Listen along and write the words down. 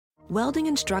Welding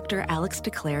instructor Alex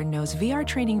DeClaire knows VR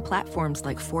training platforms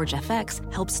like Forge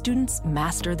FX help students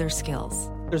master their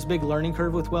skills. There's a big learning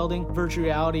curve with welding. Virtual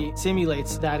reality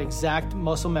simulates that exact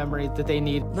muscle memory that they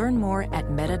need. Learn more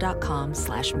at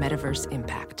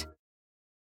meta.com/metaverseimpact.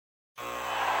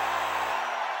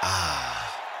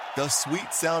 The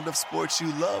sweet sound of sports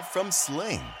you love from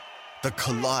Sling. The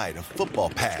collide of football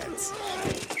pads.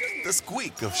 The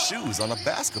squeak of shoes on a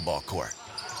basketball court.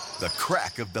 The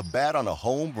crack of the bat on a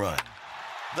home run.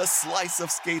 The slice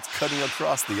of skates cutting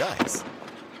across the ice.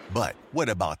 But what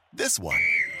about this one?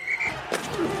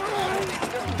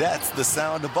 That's the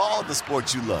sound of all the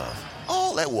sports you love,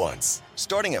 all at once.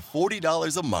 Starting at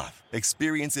 $40 a month.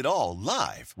 Experience it all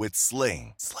live with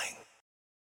Sling.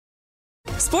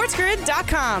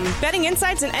 SportsGrid.com. Betting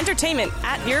insights and entertainment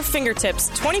at your fingertips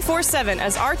 24/7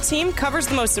 as our team covers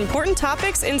the most important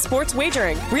topics in sports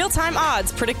wagering. Real-time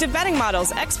odds, predictive betting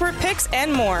models, expert picks,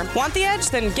 and more. Want the edge?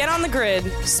 Then get on the grid.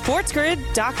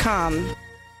 SportsGrid.com.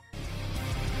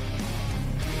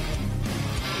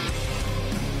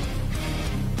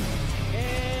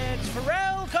 It's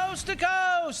Ferrall coast to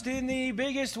coast in the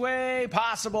biggest way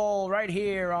possible right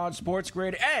here on Sports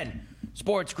Grid and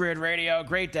Sports Grid Radio.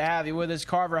 Great to have you with us.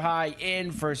 Carver High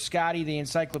in for Scotty, the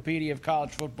encyclopedia of college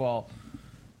football.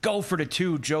 Go for the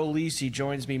two. Joe Lisi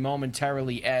joins me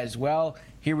momentarily as well.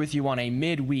 Here with you on a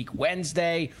midweek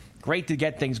Wednesday. Great to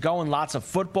get things going. Lots of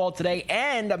football today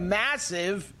and a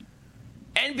massive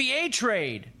NBA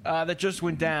trade that just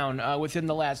went down within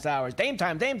the last hours. Dame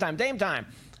time.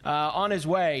 On his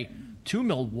way to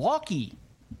Milwaukee.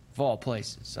 Of all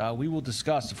places. We will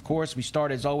discuss, of course. We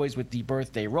start, as always, with the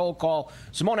birthday roll call.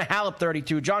 Simona Halep,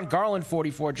 32. John Garland,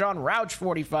 44. John Rauch,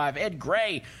 45. Ed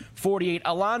Gray, 48.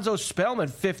 Alonzo Spellman,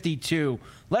 52.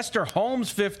 Lester Holmes,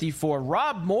 54.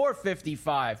 Rob Moore,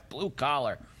 55. Blue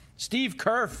collar. Steve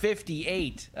Kerr,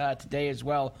 58 today as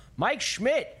well. Mike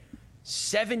Schmidt,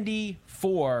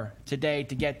 74 today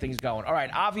to get things going. All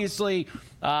right, obviously,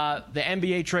 the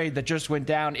NBA trade that just went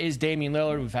down is Damian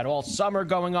Lillard. We've had all summer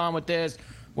going on with this.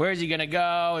 Where's he going to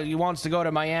go? He wants to go to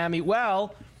Miami.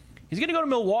 Well, he's going to go to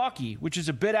Milwaukee, which is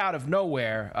a bit out of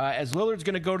nowhere, as Lillard's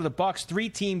going to go to the Bucks.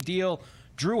 3-team deal.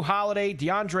 Drew Holiday,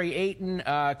 DeAndre Ayton,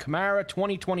 Kamara,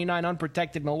 2029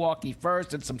 unprotected Milwaukee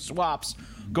first, and some swaps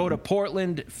go to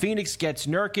Portland. Phoenix gets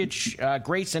Nurkic,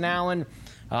 Grayson Allen,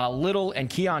 Little, and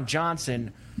Keon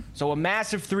Johnson. So a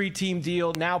massive 3-team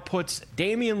deal now puts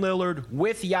Damian Lillard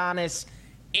with Giannis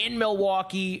in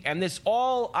Milwaukee, and this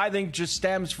all, I think, just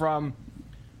stems from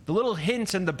the little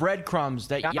hints and the breadcrumbs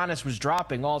that Giannis was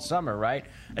dropping all summer, right?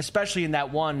 Especially in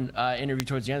that one interview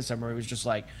towards the end of summer, where he was just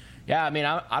like, yeah, I mean,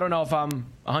 I don't know if I'm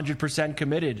 100%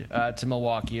 committed to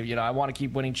Milwaukee. You know, I want to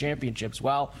keep winning championships.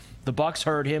 Well, the Bucks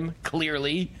heard him,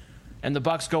 clearly, and the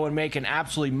Bucks go and make an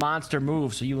absolutely monster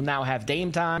move. So you will now have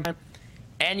Dame time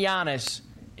and Giannis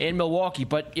in Milwaukee.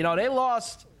 But, you know, they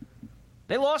lost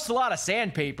a lot of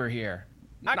sandpaper here.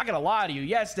 I'm not going to lie to you.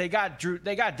 Yes, they got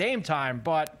Dame time,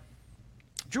 but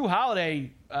Drew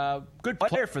Holiday, good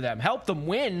player for them, helped them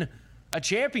win a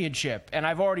championship. And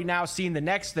I've already now seen the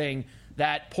next thing,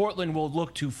 that Portland will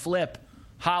look to flip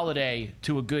Holiday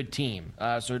to a good team.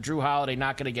 So Drew Holiday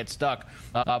not going to get stuck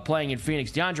playing in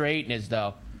Phoenix. DeAndre Ayton is,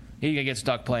 though. He's going to get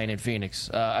stuck playing in Phoenix.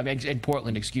 In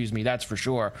Portland, excuse me, that's for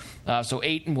sure. So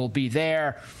Ayton will be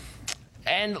there.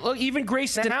 And look, even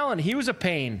Grayson Allen, he was a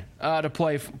pain to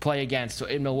play against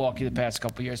in Milwaukee the past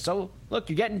couple of years. So, look,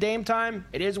 you're getting Dame time.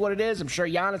 It is what it is. I'm sure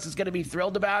Giannis is going to be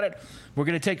thrilled about it. We're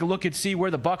going to take a look and see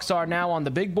where the Bucks are now on the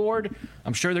big board.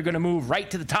 I'm sure they're going to move right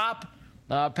to the top,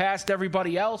 past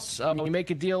everybody else. When we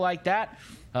make a deal like that,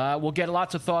 we'll get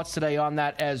lots of thoughts today on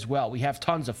that as well. We have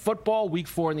tons of football. Week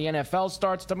 4 in the NFL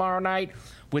starts tomorrow night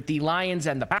with the Lions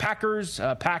and the Packers.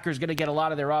 Packers going to get a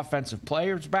lot of their offensive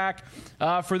players back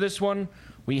for this one.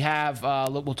 We have,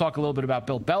 we'll talk a little bit about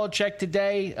Bill Belichick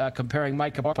today, comparing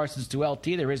Micah Parsons to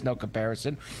LT. There is no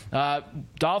comparison.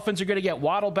 Dolphins are going to get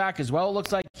Waddle back as well. It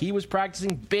looks like he was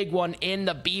practicing. Big one in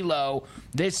the Below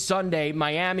this Sunday,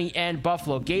 Miami and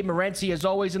Buffalo. Gabe Morency, as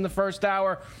always, in the first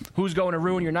hour. Who's going to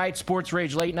ruin your night? Sports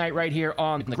Rage Late Night right here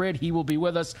on the grid. He will be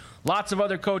with us. Lots of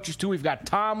other coaches, too. We've got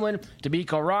Tomlin,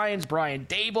 D'Amico Ryans, Brian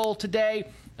Dable today.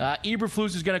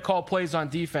 Eberflus is going to call plays on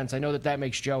defense. I know that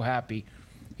makes Joe happy.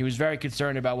 He was very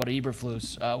concerned about what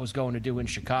Eberflus was going to do in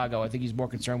Chicago. I think he's more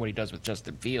concerned what he does with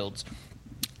Justin Fields,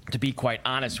 to be quite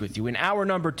honest with you. In hour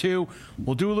number 2,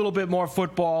 we'll do a little bit more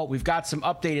football. We've got some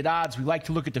updated odds. We like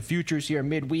to look at the futures here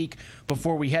midweek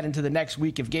before we head into the next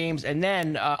week of games. And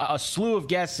then a slew of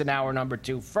guests in hour number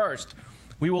 2. First,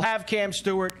 we will have Cam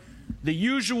Stewart, the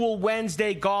usual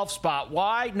Wednesday golf spot.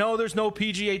 Why? No, there's no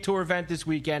PGA Tour event this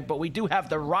weekend, but we do have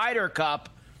the Ryder Cup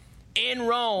in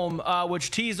Rome,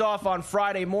 which tees off on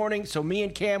Friday morning. So me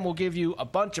and Cam will give you a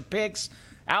bunch of picks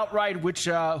outright, which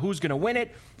who's going to win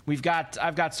it.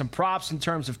 I've got some props in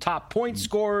terms of top point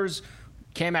scorers.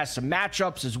 Cam has some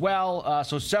matchups as well.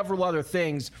 So several other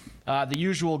things. The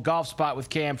usual golf spot with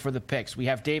Cam for the picks. We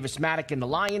have Davis Maddock in the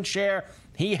lion's share.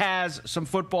 He has some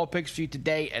football picks for you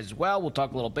today as well. We'll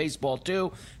talk a little baseball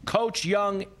too. Coach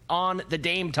Young on the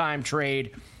Dame Time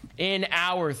trade in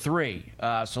hour 3.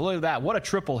 So look at that. What a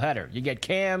triple header. You get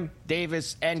Cam,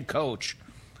 Davis, and Coach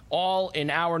all in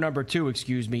hour number 2, on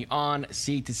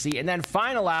C2C. And then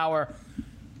final hour,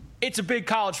 it's a big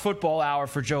college football hour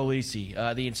for Joe Lisi,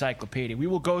 the encyclopedia. We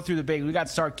will go through the big. We got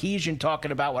Sarkisian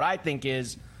talking about what I think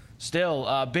is still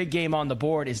a big game on the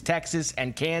board is Texas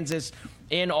and Kansas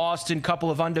in Austin. Couple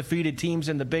of undefeated teams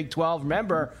in the Big 12.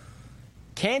 Remember,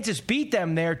 Kansas beat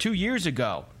them there 2 years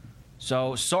ago.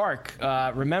 So Sark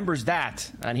remembers that,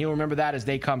 and he'll remember that as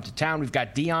they come to town. We've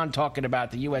got Dion talking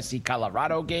about the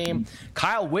USC-Colorado game.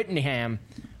 Kyle Whittingham.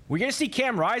 We're going to see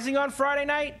Cam Rising on Friday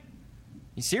night?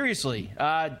 Seriously.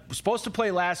 Was supposed to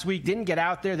play last week, didn't get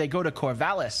out there. They go to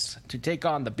Corvallis to take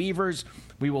on the Beavers.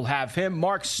 We will have him.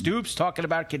 Mark Stoops talking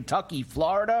about Kentucky,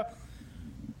 Florida.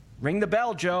 Ring the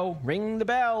bell, Joe. Ring the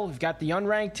bell. We've got the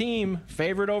unranked team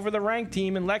favored over the ranked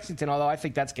team in Lexington, although I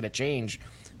think that's going to change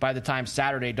by the time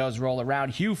Saturday does roll around.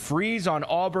 Hugh Freeze on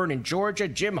Auburn and Georgia.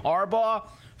 Jim Harbaugh,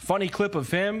 funny clip of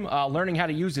him learning how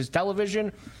to use his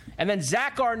television. And then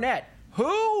Zach Arnett,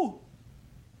 who?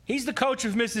 He's the coach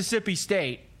of Mississippi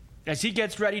State as he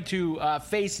gets ready to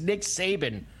face Nick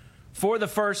Saban for the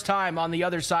first time on the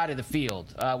other side of the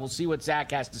field. We'll see what Zach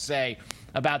has to say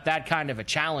about that kind of a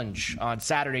challenge on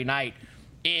Saturday night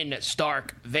in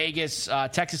Stark, Vegas.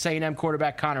 Texas A&M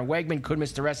quarterback Connor Wegman could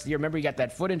miss the rest of the year. Remember, he got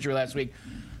that foot injury last week.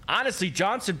 Honestly,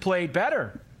 Johnson played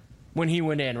better when he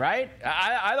went in, right?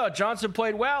 I thought Johnson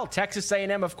played well. Texas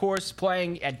A&M, of course,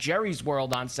 playing at Jerry's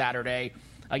World on Saturday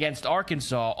against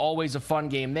Arkansas. Always a fun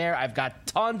game there. I've got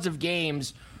tons of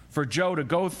games for Joe to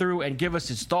go through and give us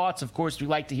his thoughts. Of course, we'd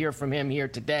like to hear from him here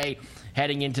today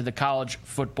heading into the college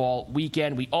football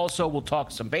weekend. We also will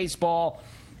talk some baseball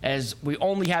as we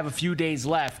only have a few days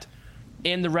left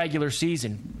in the regular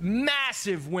season.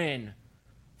 Massive win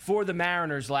for the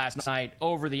Mariners last night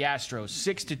over the Astros.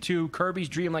 6-2. Kirby's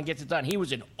Dreamland gets it done. He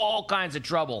was in all kinds of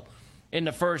trouble in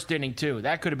the first inning, too.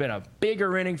 That could have been a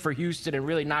bigger inning for Houston and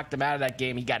really knocked him out of that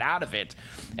game. He got out of it.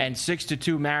 And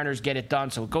 6-2, Mariners get it done.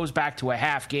 So it goes back to a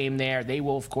half game there. They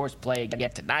will, of course, play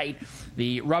again tonight.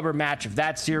 The rubber match of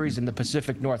that series in the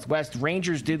Pacific Northwest.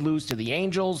 Rangers did lose to the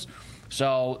Angels,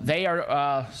 so they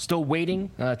are still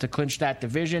waiting to clinch that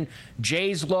division.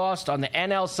 Jays lost on the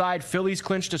NL side. Phillies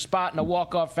clinched a spot in a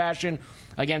walk-off fashion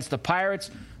against the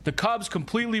Pirates. The Cubs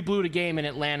completely blew the game in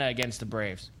Atlanta against the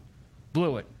Braves.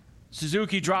 Blew it.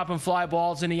 Suzuki dropping fly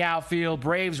balls in the outfield.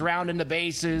 Braves rounding the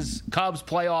bases. Cubs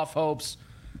playoff hopes.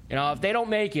 You know, if they don't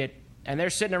make it and they're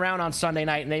sitting around on Sunday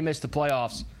night and they miss the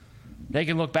playoffs, they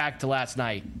can look back to last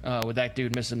night with that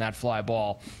dude missing that fly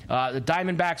ball. The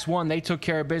Diamondbacks won. They took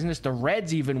care of business. The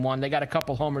Reds even won. They got a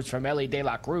couple homers from Ellie De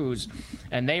La Cruz,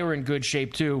 and they were in good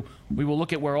shape too. We will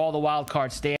look at where all the wild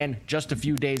cards stand. Just a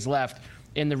few days left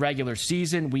in the regular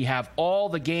season. We have all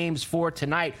the games for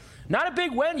tonight. Not a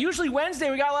big win. Usually Wednesday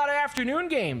we got a lot of afternoon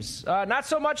games. Not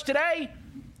so much today.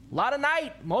 A lot of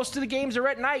night. Most of the games are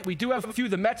at night. We do have a few.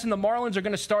 The Mets and the Marlins are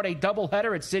going to start a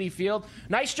doubleheader at Citi Field.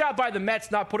 Nice job by the Mets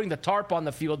not putting the tarp on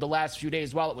the field the last few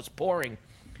days while it was pouring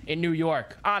in New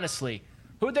York. Honestly.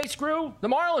 Who'd they screw? The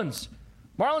Marlins.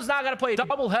 Marlins not going to play a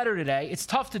doubleheader today. It's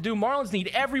tough to do. Marlins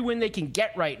need every win they can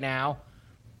get right now.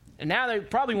 And now they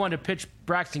probably wanted to pitch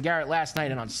Braxton Garrett last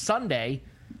night and on Sunday.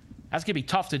 That's going to be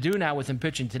tough to do now with him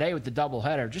pitching today with the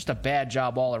doubleheader. Just a bad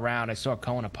job all around. I saw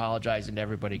Cohen apologizing to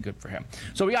everybody. Good for him.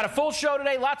 So we got a full show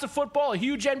today. Lots of football. A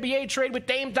huge NBA trade with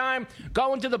Dame Time.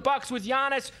 Going to the Bucks with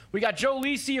Giannis. We got Joe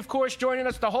Lisi, of course, joining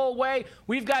us the whole way.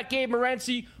 We've got Gabe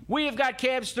Morency. We have got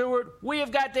Cam Stewart. We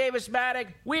have got Davis Maddock.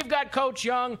 We've got Coach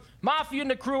Young. Mafia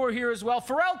and the crew are here as well.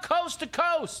 Ferrall coast to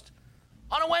coast.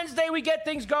 On a Wednesday, we get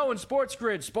things going. Sports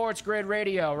Grid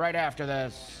Radio right after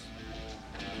this.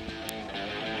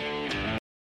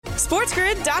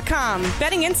 SportsGrid.com.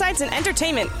 Betting insights and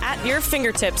entertainment at your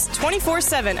fingertips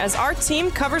 24/7 as our team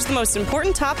covers the most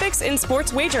important topics in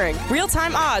sports wagering.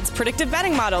 Real-time odds, predictive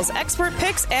betting models, expert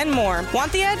picks, and more.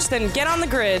 Want the edge? Then get on the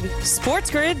grid.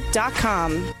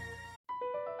 SportsGrid.com.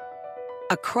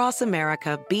 Across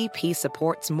America, BP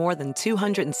supports more than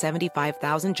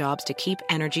 275,000 jobs to keep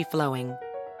energy flowing.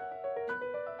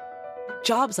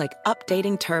 Jobs like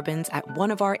updating turbines at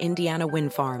one of our Indiana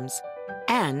wind farms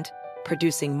and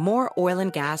producing more oil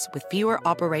and gas with fewer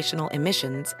operational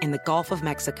emissions in the Gulf of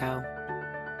Mexico.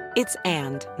 It's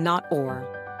and, not or.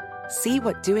 See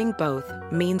what doing both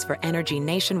means for energy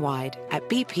nationwide at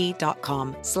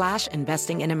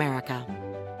bp.com/investing in America.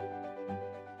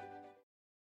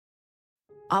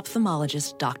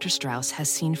 Ophthalmologist Dr. Strauss has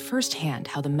seen firsthand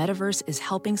how the metaverse is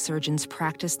helping surgeons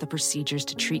practice the procedures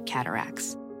to treat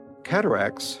cataracts.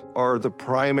 Cataracts are the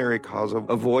primary cause of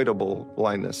avoidable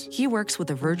blindness. He works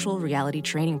with a virtual reality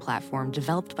training platform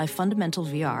developed by Fundamental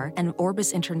VR and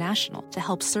Orbis International to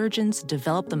help surgeons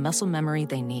develop the muscle memory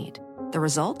they need. The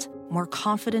result? More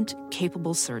confident,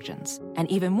 capable surgeons.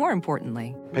 And even more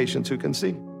importantly, patients who can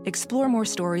see. Explore more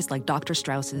stories like Dr.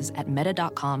 Strauss's at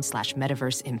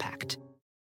meta.com/metaverse impact.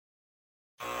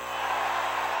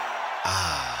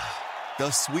 The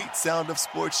sweet sound of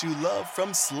sports you love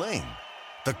from Sling.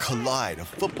 The collide of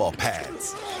football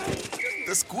pads.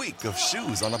 The squeak of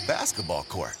shoes on a basketball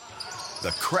court.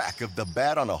 The crack of the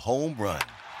bat on a home run.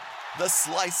 The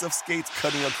slice of skates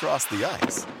cutting across the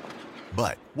ice.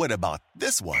 But what about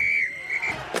this one?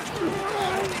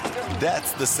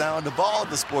 That's the sound of all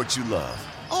the sports you love,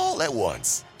 all at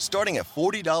once. Starting at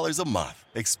 $40 a month.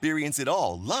 Experience it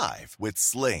all live with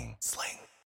Sling.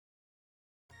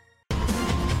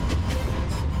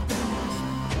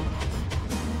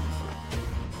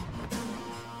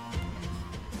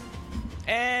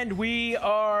 And we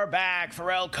are back.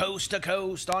 Ferrall coast to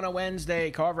coast on a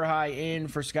Wednesday. Carver High in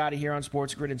for Scotty here on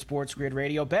Sports Grid and Sports Grid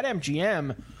Radio.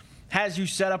 BetMGM has you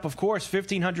set up, of course,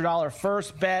 $1,500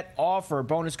 first bet offer.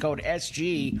 Bonus code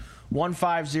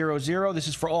SG1500. This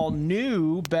is for all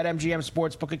new BetMGM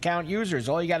Sportsbook account users.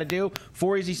 All you got to do,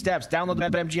 4 easy steps. Download the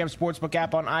BetMGM Sportsbook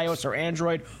app on iOS or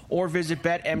Android, or visit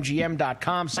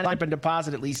BetMGM.com. Sign up and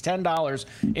deposit at least $10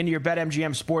 into your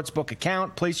BetMGM Sportsbook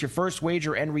account. Place your first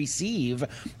wager and receive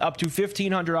up to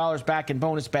 $1,500 back in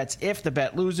bonus bets if the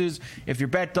bet loses. If your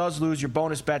bet does lose, your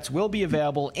bonus bets will be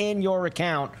available in your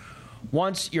account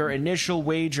once your initial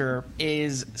wager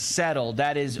is settled.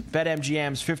 That is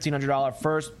BetMGM's $1,500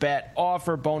 first bet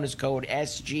offer. Bonus code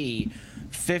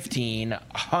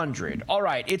SG1500. All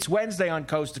right, it's Wednesday on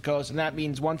Coast to Coast, and that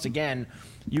means once again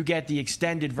you get the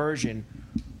extended version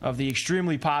of the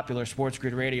extremely popular Sports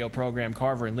Grid radio program,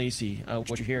 Carver and Lisi,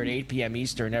 which you hear at 8 p.m.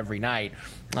 Eastern every night.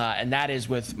 And that is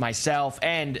with myself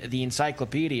and the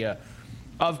encyclopedia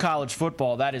of college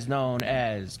football that is known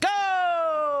as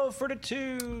Go for the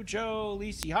Two, Joe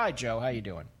Lisi. Hi, Joe. How you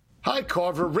doing? Hi,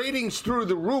 Carver. Ratings through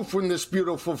the roof when this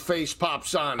beautiful face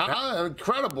pops on. Huh?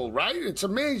 Incredible, right? It's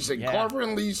amazing. Yeah. Carver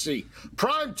and Lisi.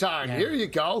 Prime time. Yeah. Here you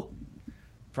go.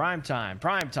 Prime time,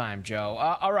 Joe.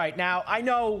 All right. Now, I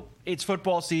know it's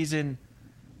football season.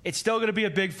 It's still going to be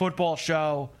a big football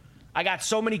show. I got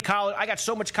so much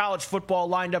college football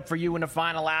lined up for you in the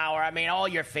final hour. I mean, all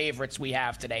your favorites we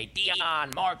have today.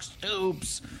 Deion, Mark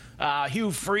Stoops,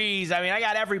 Hugh Freeze. I mean, I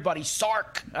got everybody.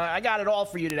 Sark. I got it all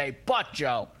for you today. But,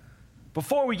 Joe,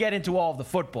 before we get into all of the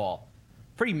football,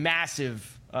 pretty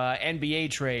massive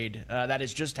NBA trade that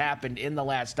has just happened in the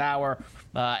last hour,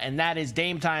 and that is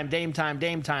Dame time.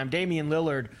 Damian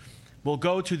Lillard will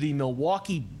go to the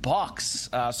Milwaukee Bucks.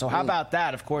 So how about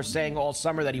that? Of course, saying all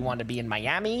summer that he wanted to be in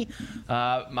Miami.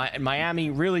 Miami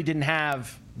really didn't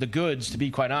have the goods, to be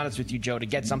quite honest with you, Joe, to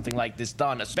get something like this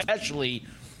done, especially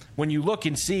when you look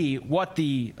and see what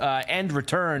the end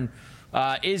return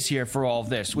is here for all of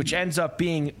this, which ends up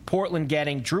being Portland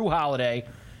getting Drew Holiday,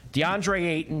 DeAndre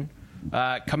Ayton,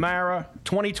 Kamara,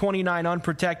 2029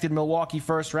 unprotected Milwaukee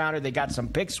first rounder. They got some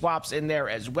pick swaps in there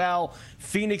as well.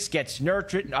 Phoenix gets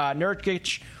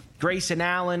Nurkic, Grayson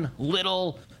Allen,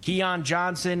 Little, Keon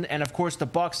Johnson, and of course the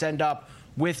Bucks end up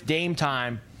with Dame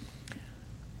time.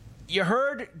 You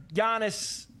heard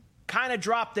Giannis kind of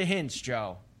drop the hints,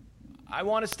 Joe. I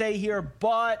want to stay here,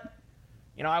 but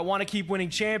I want to keep winning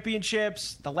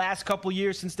championships. The last couple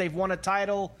years since they've won a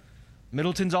title,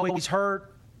 Middleton's always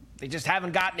hurt. They just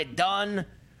haven't gotten it done.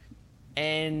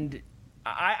 And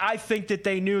I think that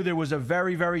they knew there was a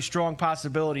very, very strong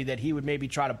possibility that he would maybe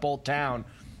try to bolt down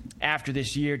after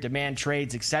this year, demand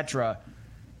trades, etc.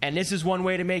 And this is one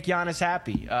way to make Giannis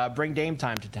happy. Bring Dame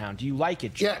time to town. Do you like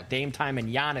it, Joe? Yeah. Dame time and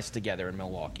Giannis together in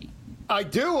Milwaukee. I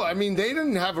do. I mean, they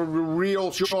didn't have a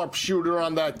real sharpshooter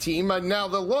on that team. And now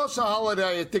the loss of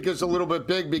Holiday, I think, is a little bit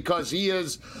big because he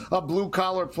is a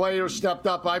blue-collar player, stepped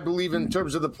up, I believe, in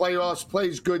terms of the playoffs,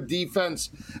 plays good defense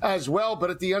as well. But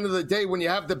at the end of the day, when you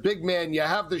have the big man, you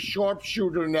have the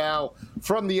sharpshooter now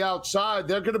from the outside,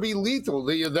 they're going to be lethal.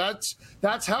 That's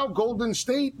how Golden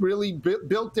State really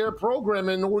built their program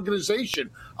and organization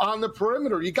on the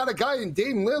perimeter. You got a guy in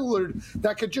Dame Lillard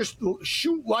that could just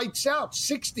shoot lights out,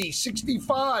 60,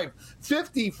 65,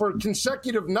 50 for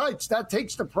consecutive nights. That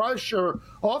takes the pressure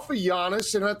off of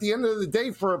Giannis. And at the end of the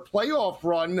day, for a playoff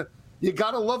run, you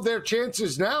got to love their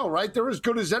chances now, right? They're as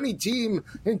good as any team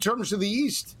in terms of the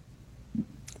East.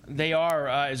 They are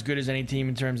as good as any team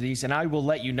in terms of the East. And I will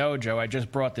let you know, Joe, I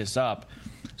just brought this up.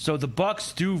 So the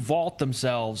Bucks do vault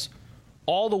themselves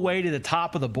all the way to the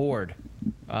top of the board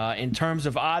in terms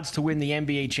of odds to win the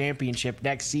NBA championship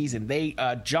next season. They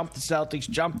jumped the Celtics,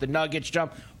 jumped the Nuggets,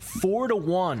 jumped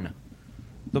 4-1.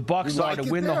 The Bucks are to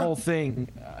win the whole thing.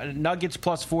 Nuggets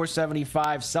plus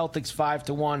 475, Celtics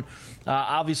 5-1.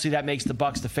 Obviously, that makes the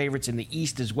Bucks the favorites in the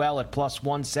East as well at plus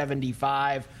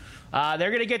 175. They're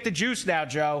going to get the juice now,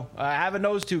 Joe. Having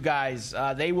those two guys,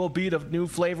 they will be the new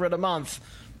flavor of the month.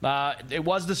 It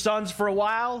was the Suns for a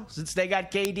while since they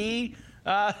got KD,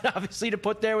 obviously, to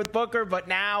put there with Booker. But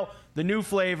now the new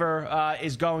flavor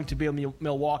is going to be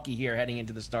Milwaukee here heading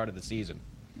into the start of the season.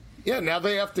 Yeah, now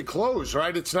they have to close,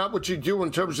 right? It's not what you do in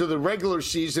terms of the regular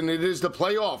season. It is the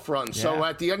playoff run. Yeah. So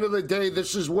at the end of the day,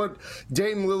 this is what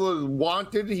Dame Lillard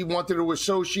wanted. He wanted to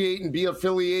associate and be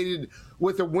affiliated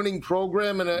with a winning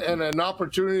program and an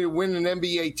opportunity to win an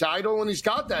NBA title, and he's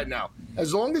got that now.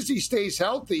 As long as he stays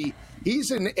healthy, he's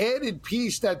an added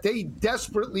piece that they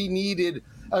desperately needed,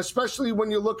 especially when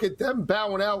you look at them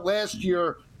bowing out last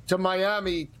year to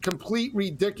Miami. Complete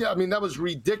ridiculous. I mean, that was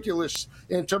ridiculous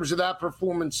in terms of that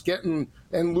performance, getting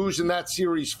and losing that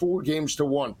series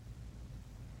 4-1.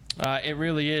 It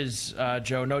really is,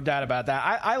 Joe. No doubt about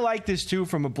that. I like this, too,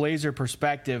 from a Blazer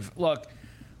perspective. Look,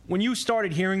 when you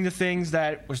started hearing the things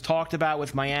that was talked about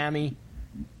with Miami,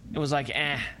 it was like,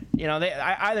 You know,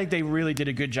 I think they really did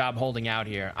a good job holding out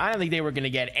here. I don't think they were going to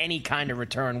get any kind of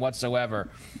return whatsoever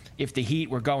if the Heat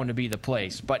were going to be the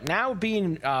place. But now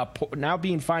being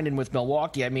finding with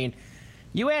Milwaukee, I mean,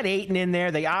 you had Ayton in there.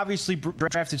 They obviously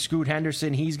drafted Scoot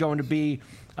Henderson. He's going to be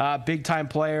a big-time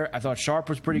player. I thought Sharp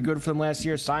was pretty good for them last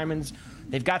year. Simons.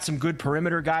 They've got some good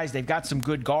perimeter guys. They've got some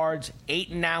good guards.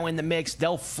 Ayton now in the mix.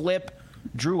 They'll flip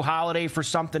Drew Holiday for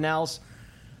something else.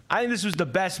 I think this was the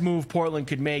best move Portland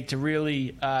could make to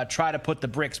really try to put the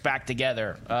bricks back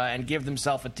together and give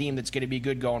themselves a team that's going to be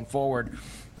good going forward.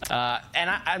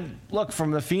 And look,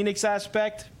 from the Phoenix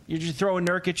aspect, you're just throwing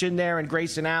Nurkic in there and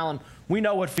Grayson Allen. We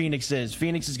know what Phoenix is.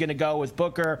 Phoenix is going to go with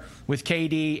Booker, with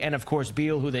KD, and, of course,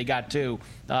 Beal, who they got, too,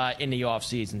 in the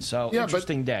offseason. So,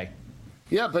 interesting day.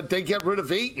 Yeah, but they get rid of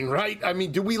Ayton, right? I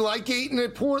mean, do we like Ayton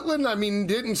at Portland? I mean,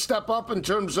 didn't step up in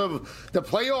terms of the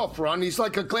playoff run. He's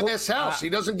like a glass house. He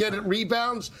doesn't get it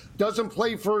rebounds, doesn't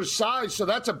play for his size. So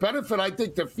that's a benefit, I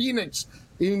think, to Phoenix.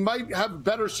 He might have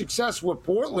better success with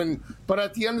Portland, but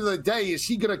at the end of the day, is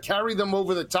he going to carry them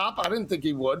over the top? I didn't think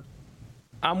he would.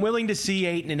 I'm willing to see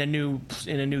Ayton in a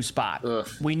new spot.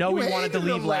 We know he wanted to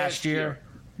leave last year.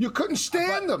 You couldn't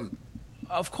stand him.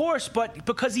 Of course, but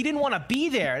because he didn't want to be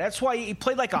there. That's why he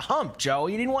played like a hump, Joe.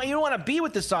 He didn't want to be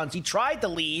with the Suns. He tried to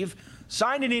leave,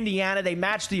 signed in Indiana. They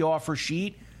matched the offer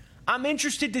sheet. I'm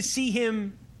interested to see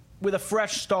him with a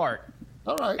fresh start.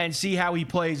 All right. And see how he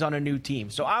plays on a new team.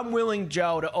 So I'm willing,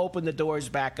 Joe, to open the doors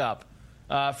back up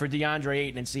for DeAndre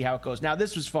Ayton and see how it goes. Now,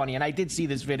 this was funny, and I did see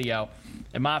this video,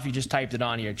 and Mafi just typed it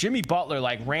on here. Jimmy Butler,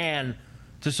 ran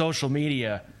to social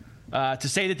media to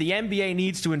say that the NBA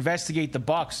needs to investigate the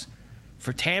Bucks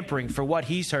for tampering, for what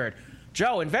he's heard.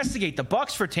 Joe, investigate the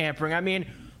Bucks for tampering. I mean,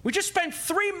 we just spent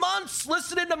 3 months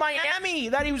listening to Miami,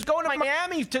 that he was going to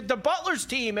Miami, to the Butler's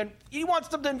team, and he wants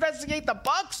them to investigate the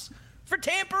Bucks for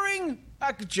tampering?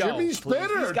 Joe, Jimmy's please.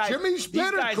 bitter. Jimmy's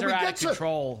bitter. These guys are out of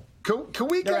control. Can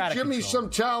we get Jimmy some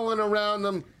talent around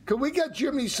them? Can we get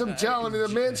Jimmy some talent? The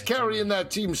man's carrying that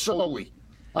team solely.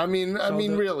 I mean,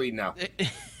 really now.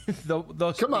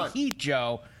 The Heat,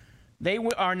 Joe,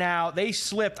 they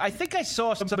slipped. I think I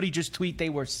saw somebody just tweet they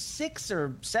were 6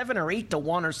 or 7 or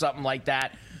 8-1 or something like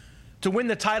that to win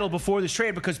the title before this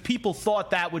trade because people thought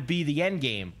that would be the end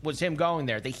game, was him going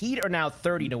there. The Heat are now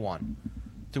 30-1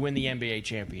 to win the NBA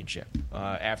championship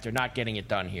after not getting it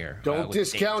done here. Don't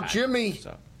discount Jimmy.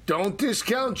 Don't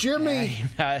discount Jimmy.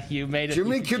 You made it.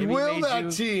 Jimmy could will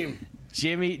that team.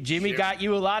 Jimmy got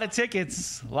you a lot of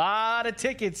tickets. A lot of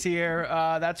tickets here.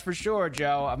 That's for sure,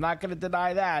 Joe. I'm not going to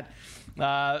deny that.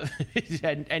 And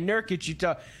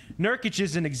Nurkic, Nurkic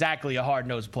isn't exactly a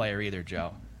hard-nosed player either,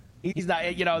 Joe. He's not,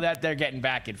 that they're getting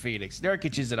back in Phoenix.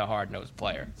 Nurkic isn't a hard-nosed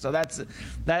player. So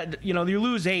you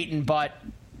lose Ayton, but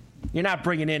you're not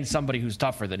bringing in somebody who's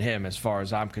tougher than him as far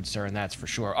as I'm concerned, that's for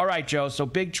sure. All right, Joe, so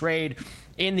big trade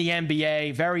in the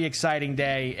NBA. Very exciting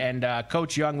day, and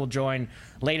Coach Young will join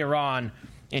later on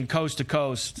in Coast to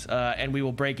Coast, and we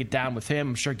will break it down with him.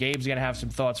 I'm sure Gabe's going to have some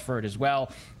thoughts for it as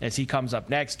well as he comes up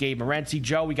next. Gabe Morency.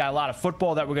 Joe, we got a lot of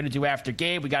football that we're going to do after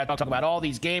Gabe. We got to talk about all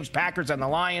these games. Packers and the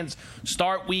Lions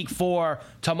start week 4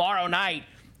 tomorrow night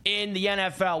in the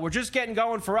NFL. We're just getting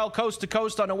going. Ferrall coast to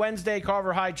coast on a Wednesday.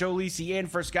 Carver High, Joe Lisi in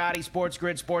for Scotty. Sports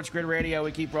Grid Radio.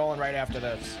 We keep rolling right after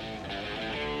this.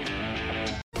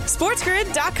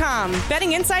 SportsGrid.com.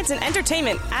 Betting insights and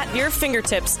entertainment at your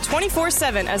fingertips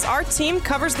 24/7 as our team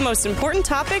covers the most important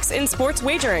topics in sports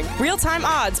wagering. Real-time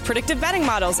odds, predictive betting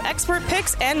models, expert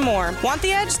picks, and more. Want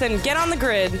the edge? Then get on the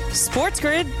grid.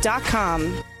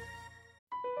 SportsGrid.com.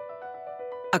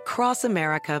 Across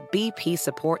America, BP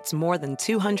supports more than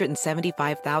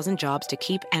 275,000 jobs to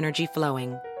keep energy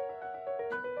flowing.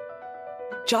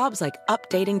 Jobs like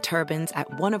updating turbines at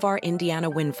one of our Indiana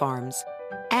wind farms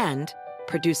and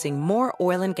producing more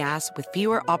oil and gas with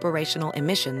fewer operational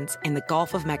emissions in the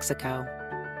Gulf of Mexico.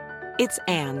 It's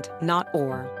and, not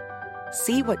or.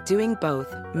 See what doing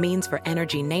both means for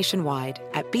energy nationwide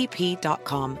at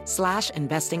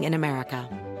bp.com/investing in America.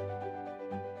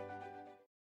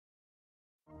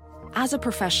 As a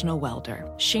professional welder,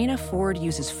 Shayna Ford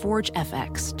uses Forge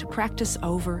FX to practice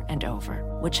over and over,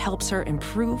 which helps her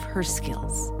improve her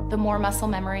skills. The more muscle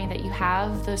memory that you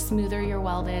have, the smoother your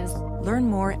weld is. Learn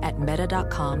more at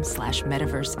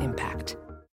meta.com/metaverse impact.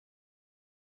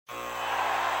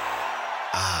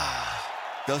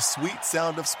 The sweet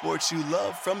sound of sports you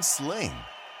love from Sling.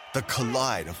 The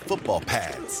collide of football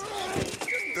pads.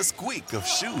 The squeak of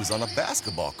shoes on a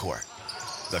basketball court.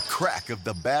 The crack of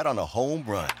the bat on a home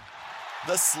run.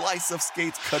 The slice of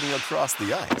skates cutting across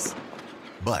the ice.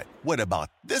 But what about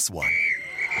this one?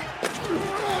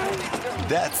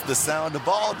 That's the sound of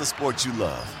all the sports you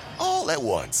love, all at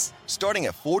once. Starting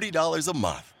at $40 a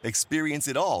month. Experience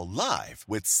it all live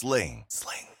with Sling.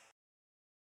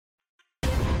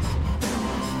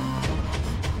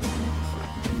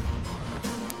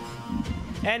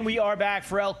 And we are back,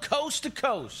 Ferrall, coast to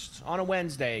coast on a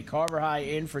Wednesday. Carver High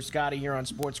in for Scotty here on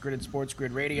Sports Grid and Sports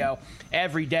Grid Radio.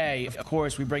 Every day, of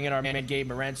course, we bring in our man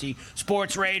Gabe Morency.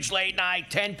 Sports Rage late night,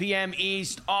 10 p.m.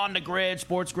 East, on the grid,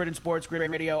 Sports Grid and Sports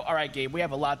Grid Radio. All right, Gabe, we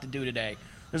have a lot to do today.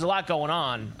 There's a lot going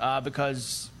on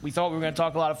because we thought we were going to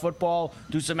talk a lot of football,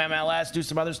 do some MLS, do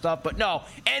some other stuff. But no,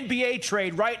 NBA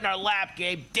trade right in our lap,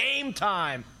 Gabe. Dame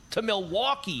time to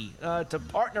Milwaukee to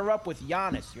partner up with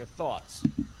Giannis. Your thoughts?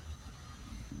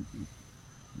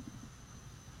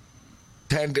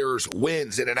 Tenders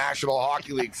wins in a National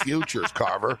Hockey League futures,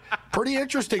 Carver. Pretty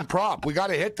interesting prop. We got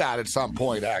to hit that at some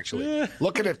point, actually.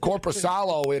 Looking at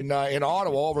Korpisalo in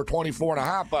Ottawa, over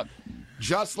 24.5. But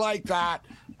just like that,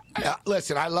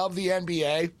 listen, I love the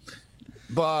NBA,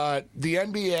 but the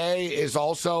NBA is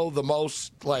also the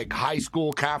most, like, high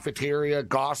school cafeteria,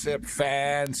 gossip,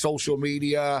 fan, social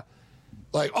media.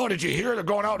 Like, oh, did you hear they're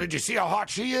going out? Did you see how hot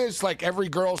she is? Like, every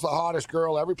girl's the hottest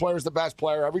girl. Every player's the best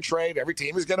player. Every trade, every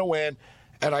team is going to win.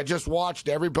 And I just watched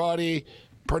everybody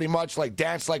pretty much like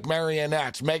dance like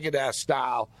marionettes, Megadeth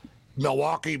style.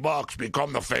 Milwaukee Bucks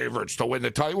become the favorites to win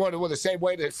the title. What, the same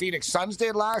way that Phoenix Suns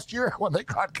did last year when they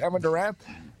got Kevin Durant.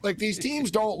 Like, these teams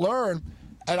don't learn.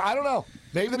 And I don't know.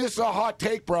 Maybe this is a hot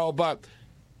take, bro, but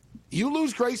you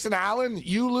lose Grayson Allen,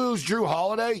 you lose Drew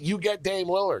Holiday, you get Dame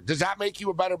Lillard. Does that make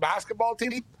you a better basketball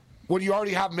team when you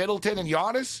already have Middleton and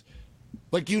Giannis?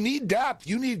 Like, you need depth.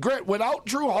 You need grit. Without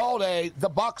Drew Holiday, the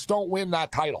Bucks don't win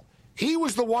that title. He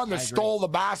was the one that stole the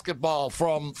basketball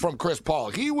from Chris Paul.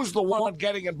 He was the one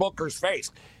getting in Booker's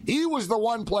face. He was the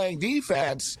one playing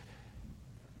defense.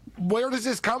 Where does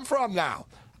this come from now?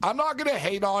 I'm not going to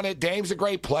hate on it. Dame's a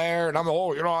great player, and I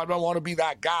don't want to be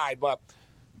that guy. But,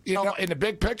 in the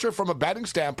big picture, from a betting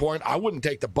standpoint, I wouldn't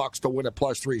take the Bucks to win at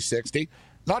plus 360.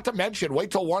 Not to mention,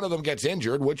 wait till one of them gets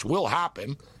injured, which will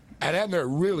happen, and then they're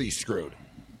really screwed.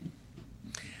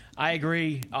 I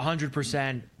agree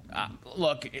 100%.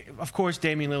 Look, of course,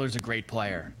 Damian Lillard's a great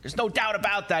player. There's no doubt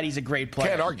about that. He's a great player.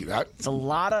 Can't argue that. It's a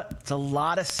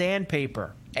lot of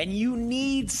sandpaper, and you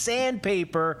need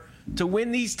sandpaper to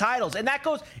win these titles. And that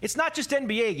goes. It's not just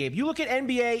NBA, Gabe. You look at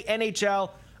NBA, NHL.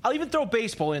 I'll even throw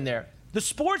baseball in there. The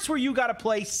sports where you got to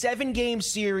play 7-game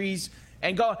series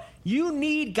and go. You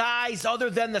need guys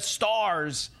other than the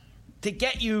stars to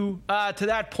get you to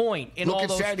that point in all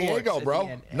those sports. Look at San Diego,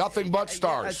 bro. Nothing but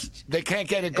stars. They can't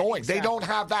get it going. Exactly. They don't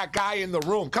have that guy in the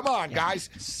room. Come on,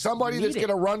 guys. Somebody that's going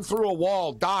to run through a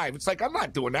wall, dive. It's like, I'm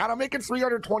not doing that. I'm making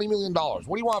 $320 million. What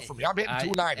do you want from me? I'm hitting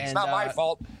 290. It's not my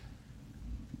fault.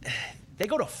 They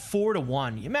go to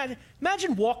 4-1.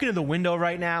 Imagine walking to the window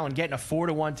right now and getting a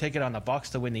 4-1 ticket on the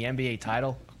Bucks to win the NBA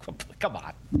title. Come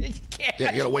on. You can't.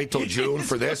 Yeah, you got to wait till June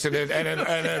for this and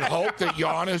then hope that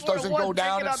Giannis doesn't go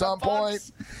down at some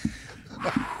point.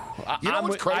 You know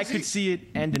what's crazy? I could see it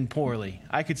ending poorly.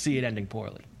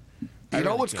 You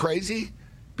know what's crazy?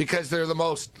 Because they're the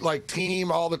most, like,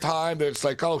 team all the time. It's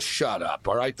like, oh, shut up,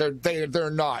 all right?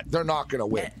 They're not going to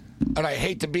win. and I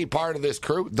hate to be part of this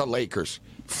crew, the Lakers.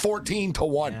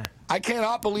 14-1. Yeah. I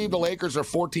cannot believe the Lakers are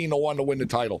 14-1 to win the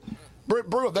title.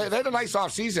 Bro, they had a nice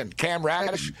offseason. Cam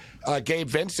Reddish, Gabe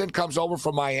Vincent comes over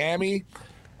from Miami.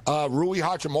 Rui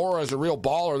Hachimura is a real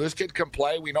baller. This kid can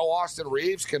play. We know Austin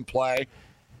Reeves can play.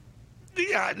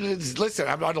 Yeah, listen,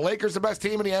 are the Lakers the best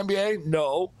team in the NBA?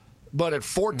 No. But at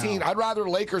 14, no. I'd rather the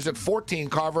Lakers at 14,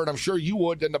 Carver, and I'm sure you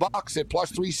would, than the Bucks at plus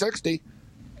 360.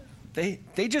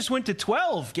 They just went to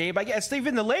 12, Gabe. I guess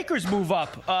even the Lakers move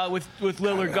up with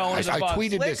Lillard going to the Bucks. I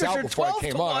tweeted Lakers this out before I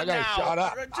came on. I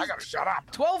got to shut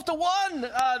up.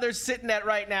 12-1 they're sitting at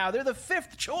right now. They're the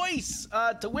 5th choice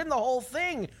to win the whole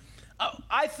thing.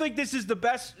 I think this is the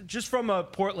best just from a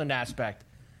Portland aspect.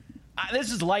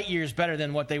 This is light years better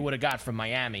than what they would have got from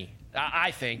Miami,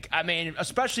 I think. I mean,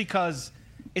 especially because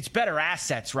it's better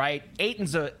assets, right?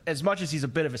 Ayton's, as much as he's a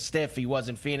bit of a stiff, he was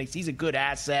in Phoenix, he's a good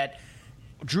asset.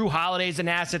 Drew Holiday's an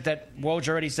asset that Woj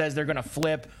already says they're going to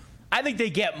flip. I think they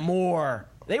get more.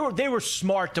 They were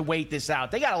smart to wait this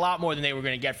out. They got a lot more than they were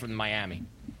going to get from Miami.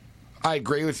 I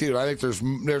agree with you. I think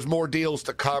there's more deals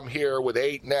to come here with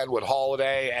Ayton and with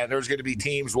Holiday, and there's going to be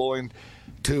teams willing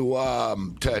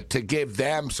to give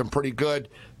them some pretty good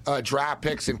draft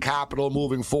picks and capital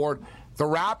moving forward. The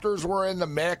Raptors were in the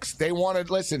mix. They wanted,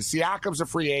 Siakam's a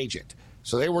free agent,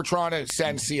 so they were trying to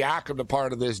send Siakam to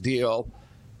part of this deal.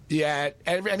 Yeah,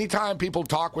 anytime people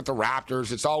talk with the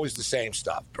Raptors, it's always the same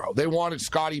stuff, bro. They wanted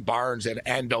Scotty Barnes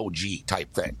and OG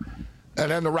type thing.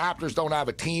 And then the Raptors don't have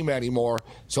a team anymore.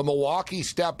 So Milwaukee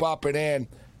step up and in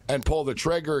and pull the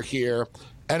trigger here.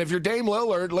 And if you're Dame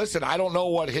Lillard, listen, I don't know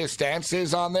what his stance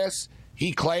is on this.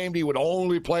 He claimed he would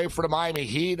only play for the Miami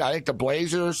Heat. I think the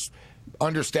Blazers,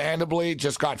 understandably,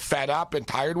 just got fed up and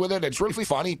tired with it. It's really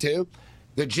funny, too,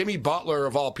 that Jimmy Butler,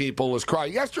 of all people, was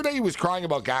crying. Yesterday, he was crying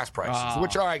about gas prices,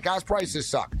 which, all right, gas prices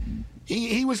suck.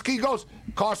 He goes,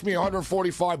 cost me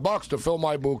 $145 to fill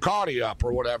my Bugatti up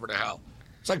or whatever the hell.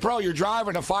 It's like, bro, you're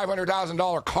driving a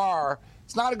 $500,000 car.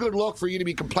 It's not a good look for you to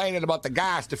be complaining about the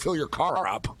gas to fill your car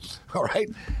up, all right?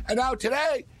 And now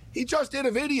today, he just did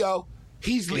a video.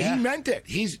 He meant it.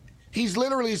 He's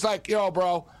like,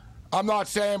 bro, I'm not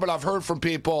saying, but I've heard from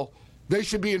people, they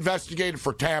should be investigated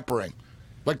for tampering.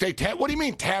 Like what do you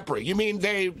mean tampering? You mean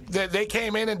they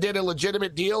came in and did a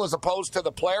legitimate deal as opposed to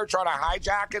the player trying to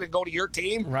hijack it and go to your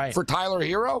team for Tyler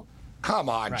Hero? Come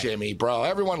on, Jimmy, bro.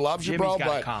 Everyone loves you, bro,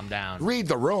 but calm down. Read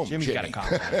the room, Jimmy's got to calm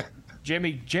down.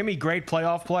 Jimmy, great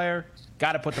playoff player.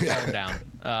 Got to put the phone down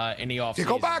in the offseason.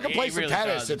 Go back and play some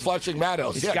tennis at Flushing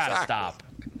Meadows. It's got to stop.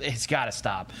 It's got to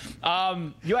stop.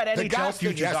 You had NHL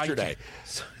futures yesterday.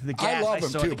 I love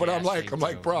him too, but I'm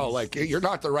like, bro, you're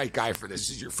not the right guy for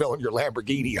this. You're filling your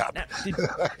Lamborghini up.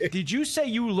 Now, did you say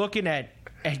you were looking at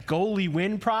goalie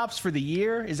win props for the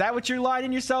year? Is that what you're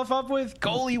lining yourself up with?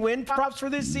 Goalie win props for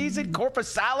this season?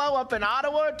 Korpisalo up in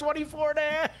Ottawa at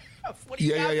 24.5?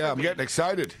 Yeah. I'm getting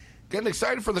excited. Getting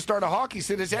excited for the start of hockey.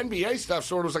 See, this NBA stuff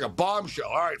sort of was like a bombshell.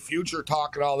 All right, future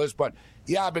talk and all this. But,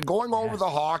 yeah, I've been going over the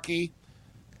hockey.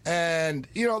 And,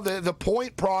 the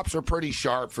point props are pretty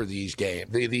sharp for these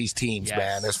teams,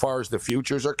 man, as far as the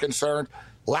futures are concerned.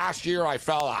 Last year, I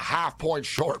fell a half point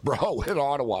short, bro, in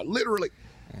Ottawa. Literally,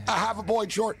 a half a point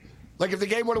short. Like, if the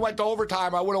game would have went to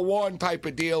overtime, I would have won type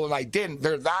of deal, and I didn't.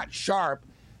 They're that sharp.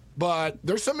 But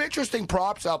there's some interesting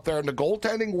props out there, and the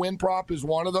goaltending win prop is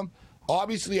one of them.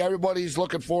 Obviously, everybody's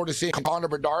looking forward to seeing Connor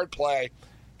Bedard play.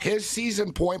 His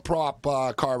season point prop,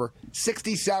 Carver,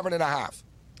 67.5.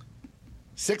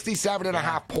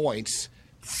 67.5 points,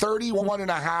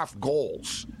 31.5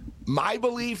 goals. My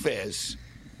belief is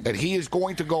that he is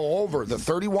going to go over the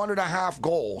 31.5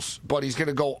 goals, but he's going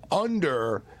to go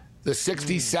under the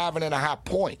 67.5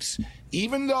 points.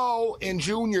 Even though in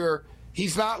junior,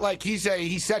 he's not like he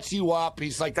sets you up.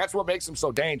 He's like, that's what makes him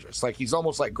so dangerous. Like, he's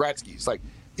almost like Gretzky. He's like,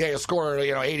 yeah, he'll score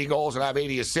 80 goals and have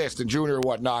 80 assists in junior or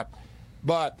whatnot.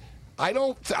 But I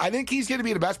think he's going to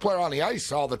be the best player on the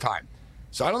ice all the time.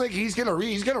 So I don't think he's going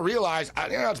to realize,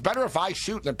 it's better if I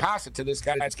shoot than pass it to this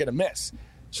guy that's going to miss.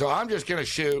 So I'm just going to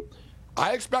shoot.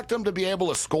 I expect him to be able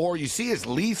to score. You see his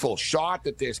lethal shot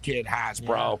that this kid has,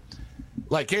 bro. Yeah.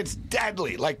 Like, it's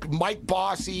deadly. Like Mike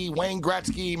Bossy, Wayne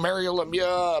Gretzky, Mario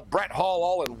Lemieux, Brett Hull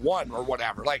all in one or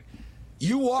whatever. Like,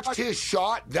 you watch his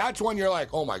shot, that's when you're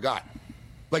like, oh, my God.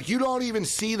 Like, you don't even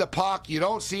see the puck. You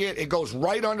don't see it. It goes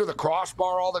right under the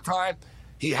crossbar all the time.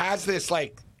 He has this,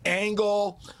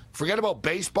 angle. Forget about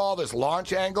baseball, this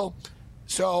launch angle.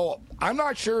 So I'm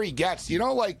not sure he gets,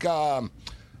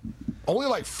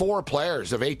 only 4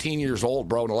 players of 18 years old,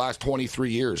 bro, in the last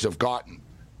 23 years have gotten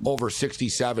over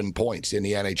 67 points in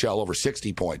the NHL, over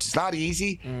 60 points. It's not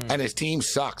easy, and his team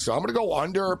sucks. So I'm going to go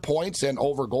under points and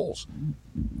over goals.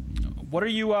 What are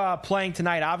you playing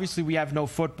tonight? Obviously, we have no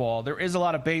football. There is a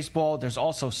lot of baseball. There's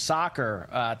also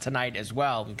soccer tonight as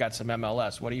well. We've got some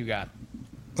MLS. What do you got?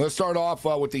 Let's start off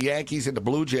with the Yankees and the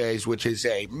Blue Jays, which is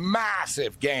a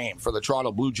massive game for the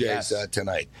Toronto Blue Jays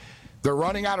tonight. They're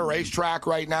running out of racetrack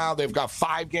right now. They've got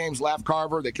 5 games left,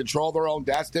 Carver. They control their own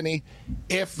destiny.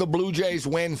 If the Blue Jays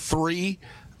win 3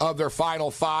 of their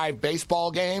final 5 baseball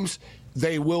games,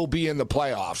 they will be in the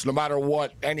playoffs, no matter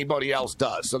what anybody else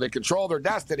does. So they control their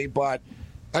destiny, but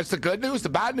that's the good news. The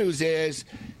bad news is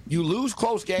you lose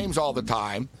close games all the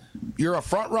time. You're a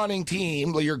front-running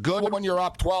team. You're good when you're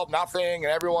up 12-0, and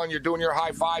everyone, you're doing your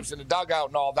high fives in the dugout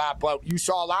and all that. But you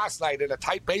saw last night in a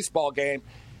tight baseball game,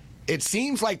 it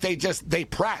seems like they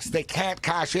press. They can't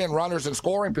cash in runners in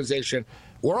scoring position.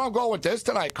 Where I'm going with this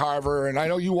tonight, Carver, and I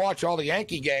know you watch all the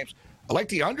Yankee games, I like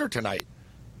the under tonight.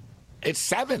 It's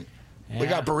 7. Yeah. We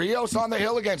got Barrios on the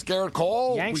hill against Garrett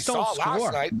Cole. Yankees we don't saw score.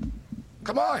 last night.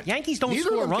 Come on. Yankees don't Neither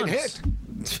score of them runs. Can hit.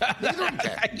 Neither of them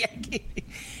can.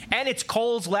 And it's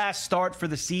Cole's last start for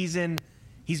the season.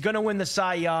 He's going to win the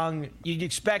Cy Young. You'd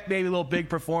expect maybe a little big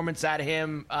performance out of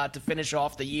him to finish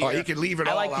off the year. Oh, he can leave it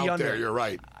all like out there. You're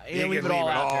right. He can leave it all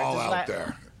out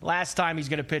there. Last time he's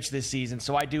going to pitch this season,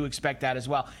 so I do expect that as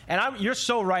well. And you're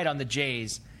so right on the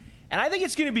Jays. And I think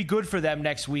it's going to be good for them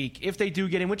next week, if they do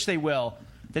get in, which they will,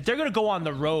 that they're going to go on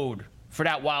the road for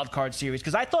that wild card series.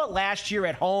 Because I thought last year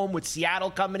at home with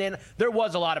Seattle coming in, there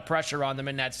was a lot of pressure on them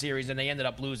in that series, and they ended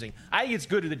up losing. I think it's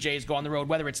good to the Jays go on the road,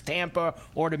 whether it's Tampa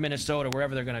or to Minnesota,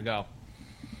 wherever they're going to go.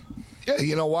 Yeah,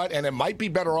 you know what? And it might be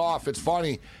better off. It's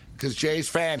funny because Jays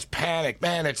fans panic.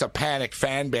 Man, it's a panicked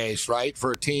fan base, right?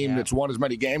 For a team that's won as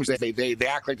many games, they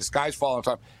act like the sky's falling on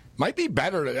top. Might be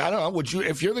better. I don't know. Would you,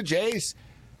 if you're the Jays,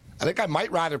 I think I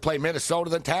might rather play Minnesota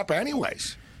than Tampa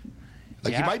anyways.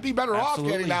 Like, you might be better off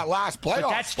getting that last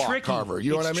playoff spot, tricky. Carver.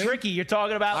 You know what I mean? It's tricky. You're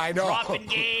talking about dropping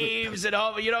games and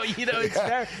all. You know, it's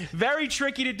very, very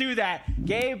tricky to do that.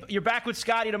 Gabe, you're back with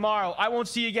Scotty tomorrow. I won't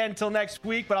see you again until next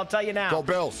week, but I'll tell you now. Go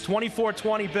Bills.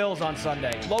 24-20 Bills on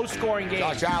Sunday. Low-scoring game.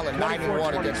 Josh Allen,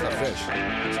 9-1 against the Fish.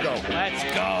 Let's go. Let's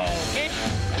go.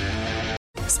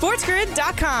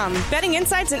 SportsGrid.com. Betting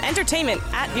insights and entertainment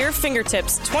at your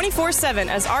fingertips 24/7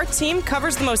 as our team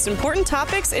covers the most important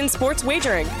topics in sports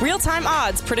wagering. Real-time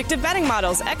odds, predictive betting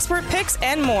models, expert picks,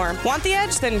 and more. Want the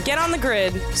edge? Then get on the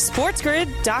grid.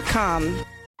 SportsGrid.com.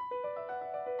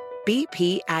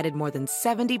 BP added more than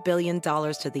 $70 billion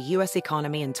to the U.S.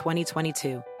 economy in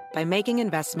 2022 by making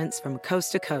investments from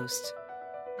coast to coast.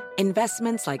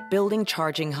 Investments like building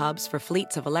charging hubs for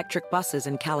fleets of electric buses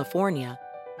in California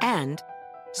and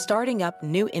starting up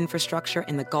new infrastructure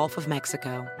in the Gulf of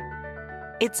Mexico.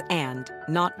 It's and,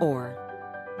 not or.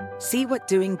 See what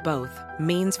doing both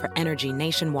means for energy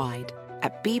nationwide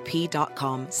at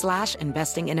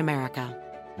bp.com/investing in America.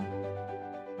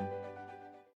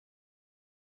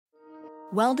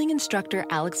 Welding instructor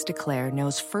Alex DeClaire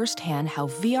knows firsthand how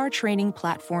VR training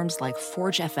platforms like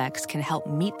ForgeFX can help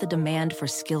meet the demand for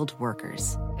skilled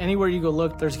workers. Anywhere you go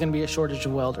look, there's going to be a shortage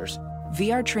of welders.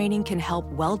 VR training can help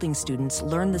welding students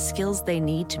learn the skills they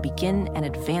need to begin and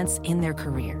advance in their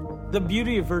career. The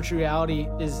beauty of virtual reality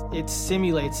is it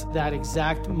simulates that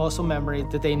exact muscle memory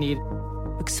that they need.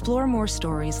 Explore more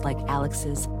stories like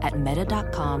Alex's at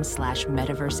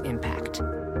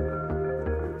meta.com/metaverseimpact.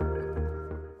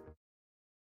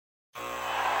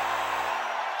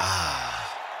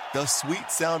 The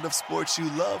sweet sound of sports you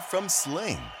love from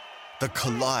Sling. The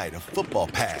collide of football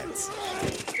pads.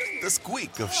 The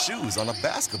squeak of shoes on a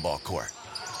basketball court.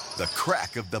 The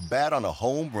crack of the bat on a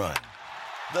home run.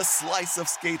 The slice of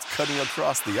skates cutting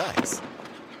across the ice.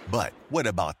 But what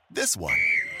about this one?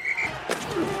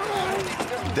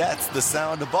 That's the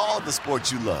sound of all the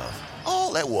sports you love,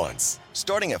 all at once.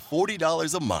 Starting at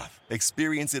 $40 a month.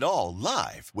 Experience it all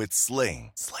live with Sling.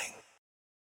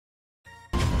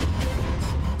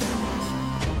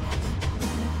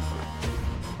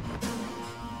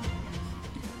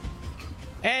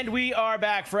 And we are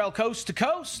back for El Coast to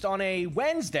Coast on a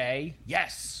Wednesday.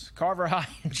 Yes, Carver High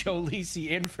and Joe Lisi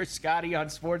in for Scotty on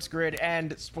Sports Grid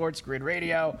and Sports Grid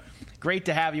Radio. Great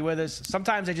to have you with us.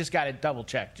 Sometimes I just got to double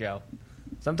check, Joe.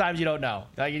 Sometimes you don't know.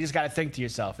 You just got to think to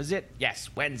yourself, is it?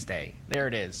 Yes, Wednesday. There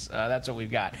it is. That's what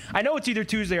we've got. I know it's either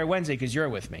Tuesday or Wednesday because you're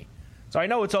with me. So I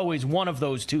know it's always one of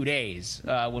those 2 days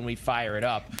when we fire it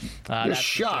up. You're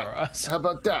shot. Sure. How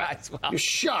about that? Well, you're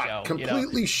shot. Joe,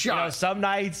 Completely shot. Some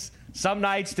nights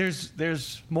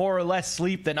there's more or less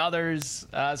sleep than others.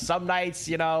 Some nights,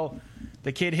 the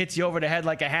kid hits you over the head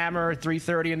like a hammer at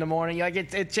 3:30 in the morning. Like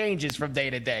it changes from day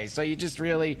to day. So you just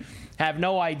really have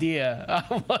no idea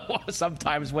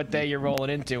sometimes what day you're rolling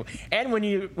into. And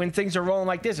when things are rolling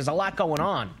like this, there's a lot going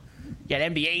on. You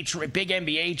had big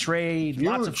NBA trade, Huge.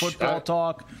 lots of football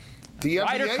talk. The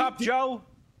Ryder NBA, Cup, Joe.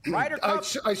 Ryder Cup.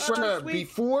 I swear,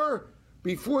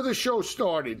 before the show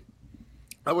started,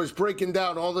 I was breaking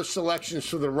down all the selections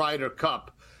for the Ryder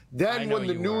Cup. Then when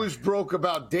the news broke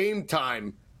about Dame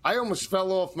Time, I almost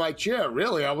fell off my chair.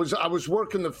 Really, I was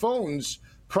working the phones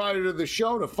prior to the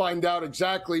show to find out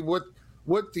exactly what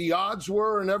the odds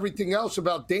were and everything else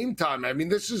about Dame Time. I mean,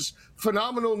 this is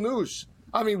phenomenal news.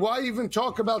 I mean, why even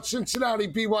talk about Cincinnati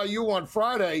BYU on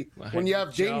Friday when you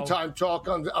have Dame Time talk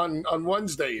on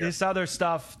Wednesday here? This other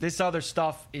stuff is just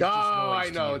noise. I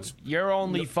know. Your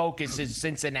only focus is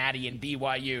Cincinnati and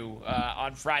BYU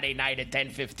on Friday night at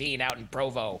 10:15 out in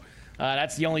Provo.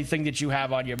 That's the only thing that you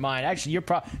have on your mind. Actually,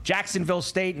 Jacksonville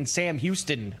State and Sam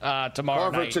Houston tomorrow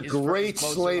night. It's a great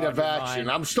slate of action.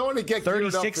 I'm starting to get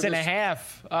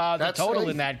 36.5 the total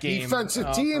in that game.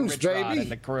 Defensive teams, baby.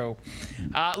 And the crew.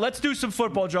 Let's do some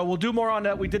football, Joe. We'll do more on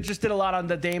that. We just did a lot on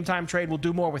the Dame Time trade. We'll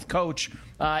do more with Coach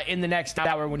in the next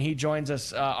hour when he joins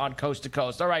us on Coast to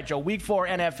Coast. All right, Joe. Week 4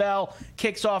 NFL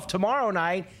kicks off tomorrow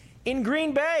night in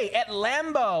Green Bay at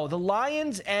Lambeau. The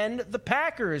Lions and the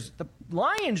Packers. The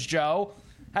Lions, Joe,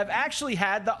 have actually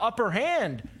had the upper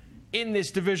hand in this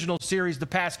divisional series the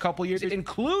past couple years,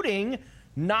 including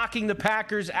knocking the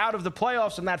Packers out of the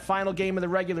playoffs in that final game of the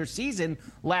regular season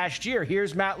last year.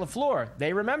 Here's Matt LaFleur.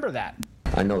 They remember that.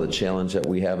 I know the challenge that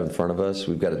we have in front of us.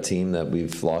 We've got a team that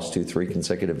we've lost 2-3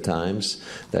 consecutive times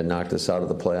that knocked us out of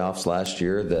the playoffs last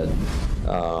year. That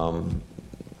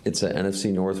it's an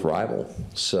NFC North rival.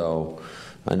 So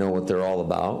I know what they're all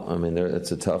about. I mean,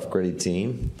 it's a tough, gritty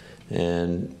team.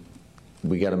 And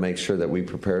we got to make sure that we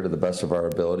prepare to the best of our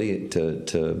ability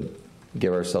to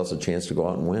give ourselves a chance to go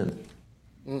out and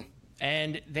win.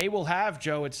 And they will have,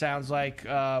 Joe, it sounds like,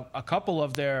 a couple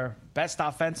of their best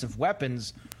offensive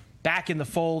weapons back in the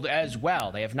fold as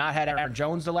well. They have not had Aaron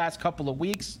Jones the last couple of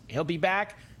weeks. He'll be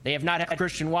back. They have not had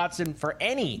Christian Watson for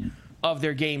any of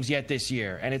their games yet this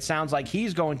year. And it sounds like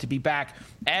he's going to be back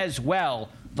as well.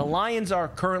 The Lions are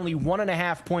currently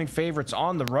 1.5-point favorites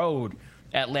on the road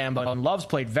at Lambeau, and Love's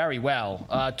played very well.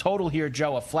 Total here,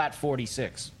 Joe, a flat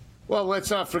 46. Well, let's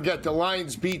not forget the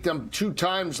Lions beat them 2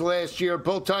 times last year.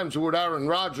 Both times with Aaron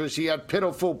Rodgers. He had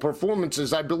pitiful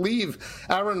performances. I believe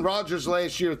Aaron Rodgers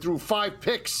last year threw 5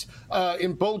 picks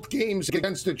in both games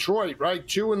against Detroit, right?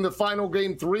 2 in the final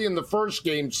game, 3 in the first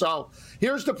game. So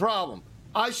here's the problem.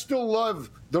 I still love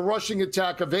the rushing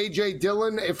attack of A.J.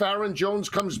 Dillon. If Aaron Jones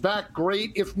comes back,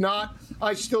 great. If not,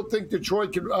 I still think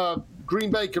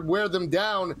Green Bay could wear them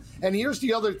down. And here's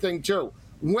the other thing, too.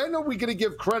 When are we going to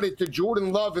give credit to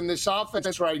Jordan Love in this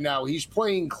offense right now? He's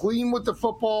playing clean with the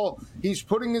football. He's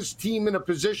putting his team in a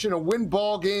position to win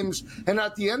ball games. And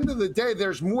at the end of the day,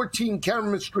 there's more team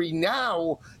chemistry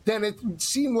now than it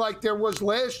seemed like there was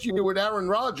last year with Aaron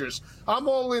Rodgers. I'm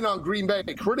all in on Green Bay.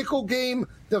 A critical game.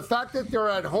 The fact that they're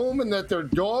at home and that they're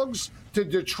dogs to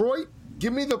Detroit,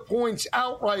 give me the points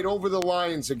outright over the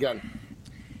Lions again.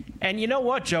 And you know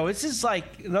what, Joe? This is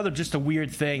like just a weird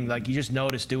thing. Like you just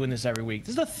notice doing this every week. This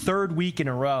is the 3rd week in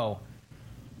a row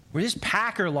where this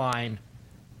Packer line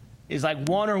is like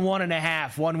 1 or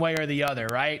 1.5, one way or the other,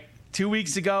 right? 2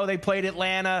 weeks ago, they played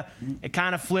Atlanta. It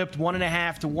kind of flipped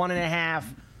 1.5 to 1.5.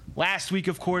 Last week,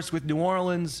 of course, with New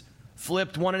Orleans,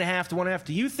 flipped 1.5 to 1.5.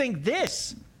 Do you think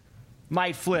this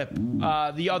might flip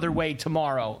the other way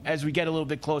tomorrow as we get a little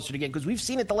bit closer to the game? Because we've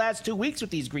seen it the last 2 weeks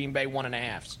with these Green Bay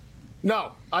 1.5s.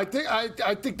 No, I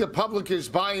think the public is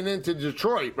buying into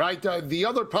Detroit, right? The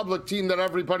other public team that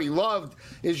everybody loved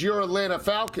is your Atlanta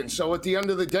Falcons. So at the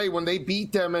end of the day, when they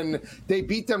beat them and they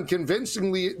beat them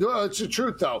convincingly, it's the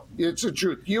truth, though. It's the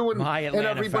truth. You and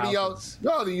everybody else,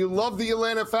 you love the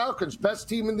Atlanta Falcons, best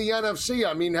team in the NFC.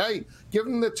 I mean, hey, give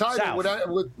them the title South.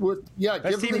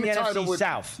 Give them the title with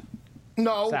South.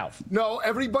 No,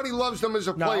 everybody loves them as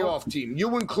a playoff team,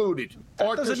 you included.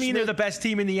 That doesn't mean they're the best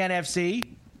team in the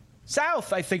NFC.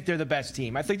 South, I think they're the best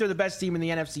team. I think they're the best team in the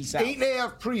NFC South.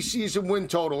 8.5 preseason win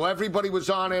total. Everybody was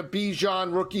on it.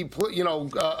 Bijan, rookie,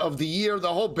 of the year,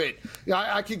 the whole bit.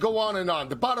 I could go on and on.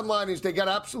 The bottom line is they got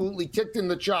absolutely kicked in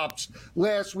the chops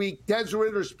last week. Des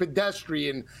Ritter's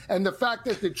pedestrian, and the fact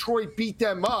that Detroit beat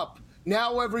them up.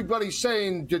 Now everybody's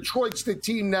saying Detroit's the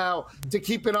team now to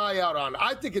keep an eye out on.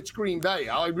 I think it's Green Bay.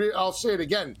 I'll say it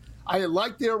again. I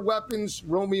like their weapons.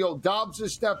 Romeo Doubs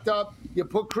has stepped up. You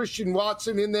put Christian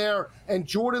Watson in there, and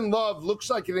Jordan Love looks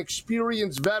like an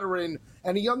experienced veteran,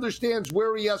 and he understands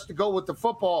where he has to go with the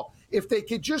football. If they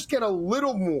could just get a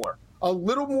little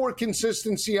more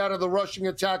consistency out of the rushing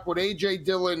attack with A.J.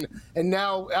 Dillon and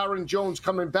now Aaron Jones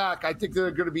coming back, I think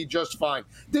they're going to be just fine.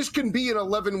 This can be an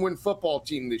 11-win football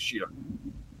team this year.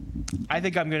 I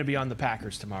think I'm going to be on the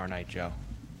Packers tomorrow night, Joe.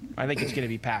 I think it's going to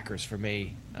be Packers for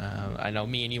me. I know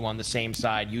me and you on the same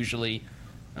side usually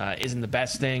isn't the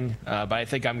best thing, but I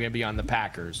think I'm going to be on the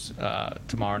Packers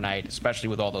tomorrow night, especially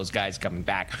with all those guys coming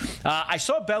back. I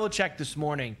saw Belichick this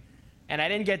morning, and I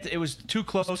didn't get it was too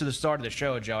close to the start of the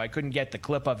show, Joe. I couldn't get the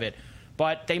clip of it.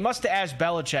 But they must have asked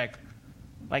Belichick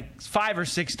like 5 or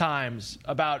 6 times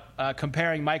about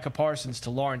comparing Micah Parsons to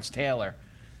Lawrence Taylor.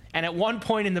 And at one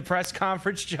point in the press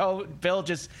conference, Joe, Bill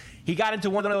he got into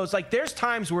one of those, like, there's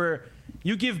times where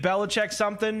you give Belichick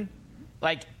something,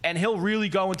 like, and he'll really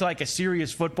go into, like, a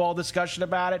serious football discussion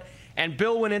about it. And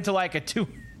Bill went into, like, a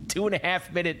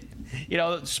 2.5 minute,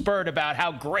 spurt about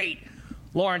how great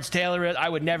Lawrence Taylor is. I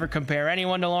would never compare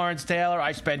anyone to Lawrence Taylor.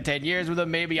 I spent 10 years with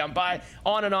him. Maybe I'm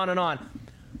on and on and on.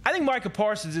 I think Micah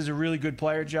Parsons is a really good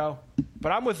player, Joe.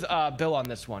 But I'm with Bill on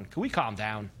this one. Can we calm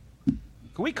down?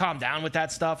 Can we calm down with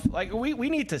that stuff? Like, we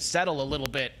need to settle a little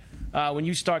bit when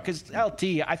you start. Because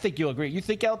LT, I think you'll agree. You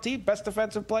think LT, best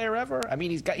defensive player ever? I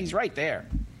mean, he's right there.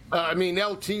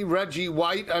 LT, Reggie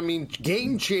White,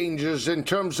 game changers in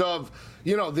terms of,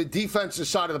 the defensive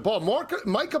side of the ball.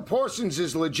 Micah Parsons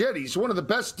is legit. He's one of the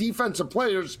best defensive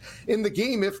players in the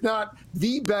game, if not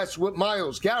the best, with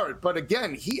Myles Garrett. But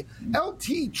again,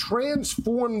 LT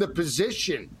transformed the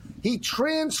position. He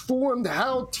transformed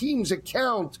how teams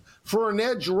account for an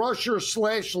edge rusher /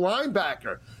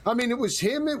 linebacker. It was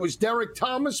him. It was Derek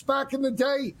Thomas back in the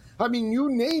day.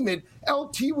 You name it.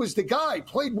 LT was the guy.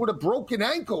 Played with a broken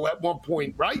ankle at one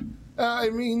point, right?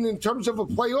 In terms of a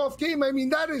playoff game,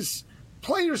 that is...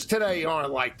 Players today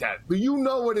aren't like that. You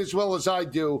know it as well as I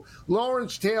do.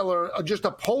 Lawrence Taylor, just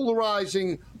a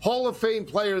polarizing Hall of Fame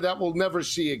player that we'll never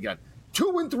see again.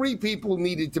 2 and 3 people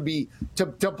needed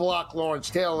to block Lawrence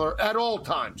Taylor at all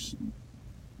times.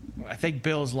 I think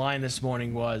Bill's line this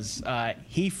morning was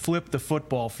he flipped the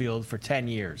football field for 10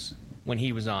 years when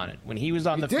he was on it. When he was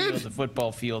on the field, the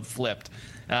football field flipped.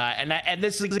 And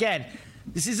this is, again,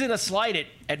 this isn't a slight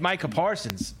at Micah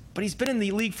Parsons, but he's been in the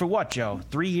league for what, Joe?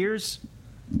 3 years?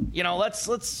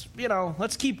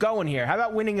 Let's keep going here. How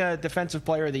about winning a Defensive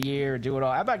Player of the Year? Do it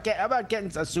all. How about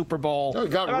getting a Super Bowl? How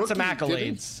about some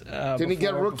accolades? Didn't he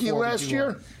get rookie last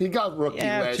year? He got rookie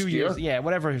last 2 years. Yeah,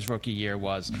 whatever his rookie year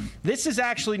was. This is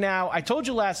actually now. I told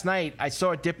you last night. I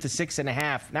saw it dip to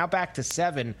 6.5. Now back to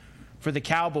 7 for the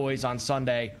Cowboys on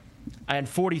Sunday, and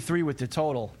 43 with the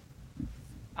total.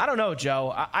 I don't know,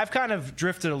 Joe. I've kind of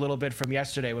drifted a little bit from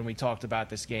yesterday when we talked about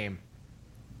this game.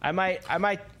 I might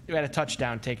at a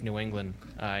touchdown take New England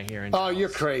here. Oh, you're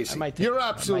crazy. You're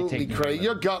absolutely crazy.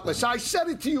 You're gutless. I said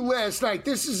it to you last night.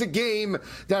 This is a game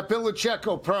that Belichick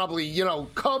will probably,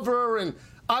 cover, and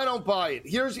I don't buy it.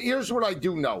 Here's what I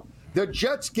do know. The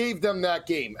Jets gave them that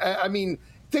game.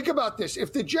 Think about this.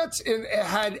 If the Jets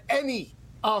had any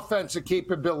offensive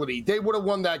capability, they would have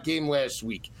won that game last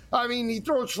week. He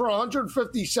throws for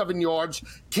 157 yards,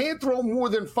 can't throw more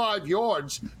than 5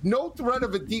 yards, no threat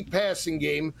of a deep passing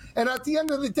game. And at the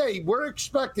end of the day, we're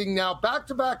expecting now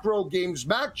back-to-back road games,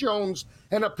 Mac Jones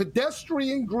and a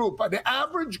pedestrian group, an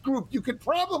average group. You could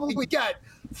probably get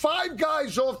 5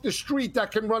 guys off the street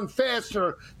that can run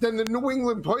faster than the New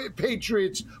England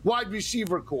Patriots wide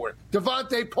receiver core.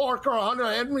 Devontae Parker,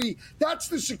 Hunter Henry, that's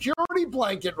the security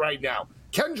blanket right now.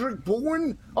 Kendrick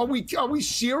Bourne, are we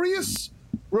serious?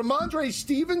 Ramondre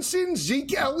Stevenson,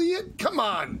 Zeke Elliott, come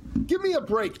on, give me a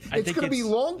break. It's going to be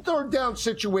long third down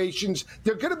situations.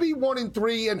 They're going to be 1 and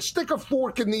 3, and stick a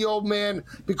fork in the old man,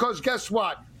 because guess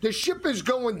what? The ship is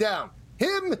going down.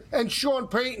 Him and Sean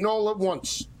Payton all at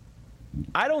once.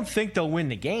 I don't think they'll win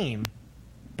the game,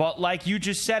 but like you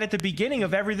just said at the beginning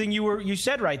of everything you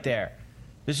said right there,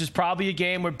 this is probably a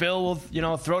game where Bill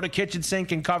will throw the kitchen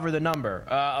sink and cover the number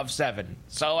of 7.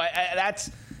 So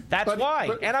that's why.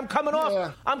 And I'm coming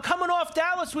off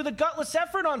Dallas with a gutless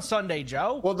effort on Sunday,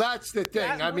 Joe. Well, that's the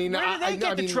thing. Where do they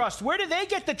get the trust? Where do they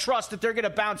get the trust that they're going to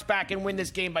bounce back and win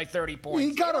this game by 30 points?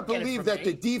 You got to believe that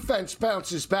the defense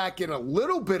bounces back in a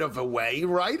little bit of a way,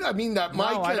 right? That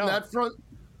Mike and that front.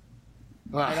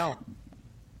 I don't.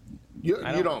 You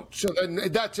don't. So then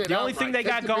that's it. The only thing they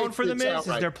got going for them is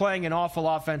they're playing an awful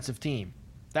offensive team.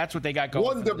 That's what they got going.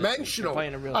 One-dimensional.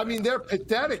 They're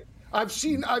pathetic. I've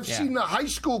seen the high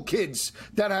school kids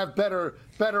that have better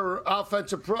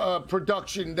offensive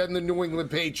production than the New England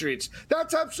Patriots.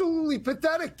 That's absolutely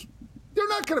pathetic. They're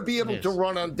not going to be able to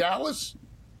run on Dallas.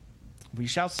 We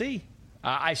shall see.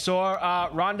 I saw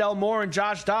Rondell Moore and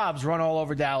Josh Dobbs run all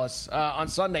over Dallas on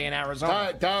Sunday in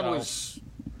Arizona.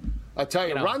 I tell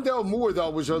you, Rondell Moore, though,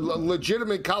 was a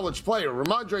legitimate college player.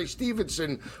 Ramondre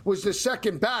Stevenson was the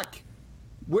second back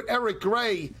with Eric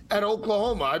Gray at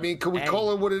Oklahoma. Can we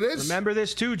call it what it is? Remember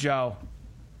this, too, Joe.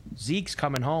 Zeke's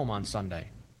coming home on Sunday.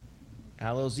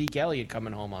 A little Zeke Elliott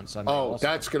coming home on Sunday. Oh, also.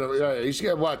 that's going to... he's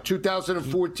got, what,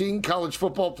 2014 college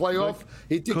football playoff?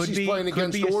 He thinks he's playing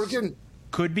against Oregon?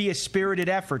 Could be a spirited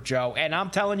effort, Joe. And I'm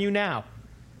telling you now,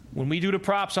 when we do the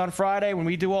props on Friday, when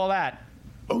we do all that,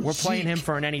 we're playing him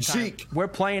for an anytime. Zeke. We're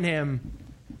playing him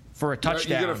for a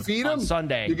touchdown You're gonna feed him? on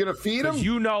Sunday. You're going to feed him? Because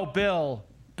you know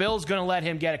Bill's going to let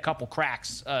him get a couple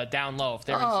cracks down low if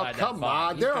they're inside that 5. Oh, come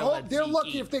on. They're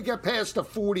lucky if they get past the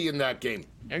 40 in that game.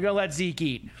 They're going to let Zeke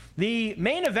eat. The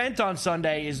main event on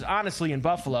Sunday is honestly in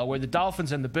Buffalo, where the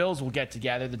Dolphins and the Bills will get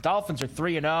together. The Dolphins are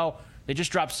 3-0. They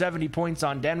just dropped 70 points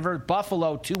on Denver.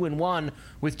 Buffalo 2-1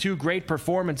 with 2 great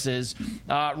performances.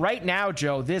 Right now,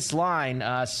 Joe, this line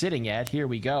sitting at, here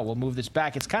we go. We'll move this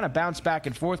back. It's kind of bounced back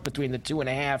and forth between the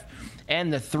 2.5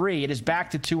 and the 3. It is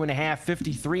back to 2.5.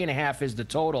 53.5 is the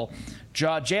total.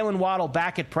 Jalen Waddle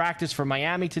back at practice for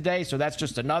Miami today, so that's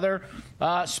just another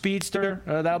speedster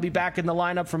that'll be back in the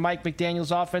lineup for Mike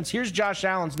McDaniel's offense. Here's Josh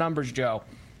Allen's numbers, Joe,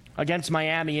 against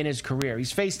Miami in his career.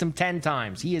 He's faced him 10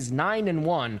 times. He is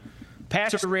 9-1.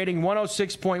 Passer rating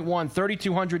 106.1,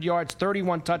 3,200 yards,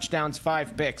 31 touchdowns,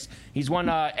 5 picks. He's won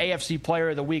AFC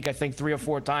Player of the Week, I think, 3 or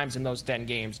 4 times in those 10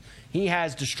 games. He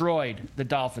has destroyed the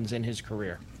Dolphins in his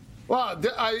career. Well,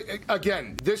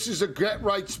 again, this is a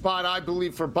get-right spot, I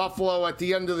believe, for Buffalo. At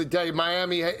the end of the day,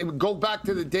 Miami, go back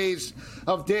to the days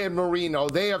of Dan Marino.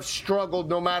 They have struggled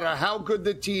no matter how good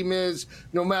the team is,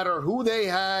 no matter who they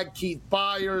had, Keith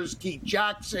Byers, Keith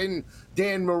Jackson,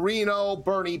 Dan Marino,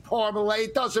 Bernie Parmalee.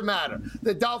 It doesn't matter.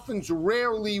 The Dolphins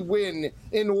rarely win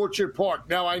in Orchard Park.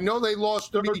 Now, I know they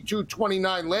lost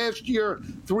 32-29 last year,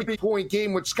 3-point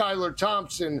game with Skylar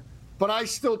Thompson. But I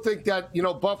still think that,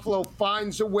 Buffalo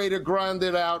finds a way to ground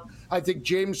it out. I think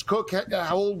James Cook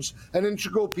holds an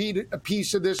integral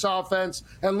piece of this offense.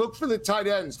 And look for the tight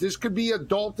ends. This could be a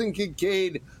Dalton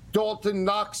Kincaid, Dalton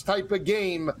Knox type of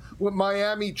game with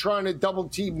Miami trying to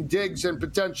double-team Diggs and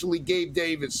potentially Gabe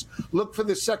Davis. Look for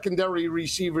the secondary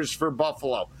receivers for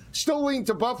Buffalo. Still lean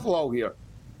to Buffalo here.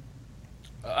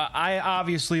 I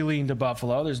obviously lean to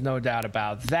Buffalo. There's no doubt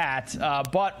about that.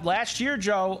 But last year,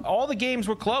 Joe, all the games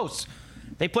were close.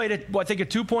 They played, a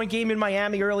 2-point game in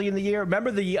Miami early in the year.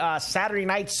 Remember the Saturday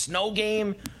night snow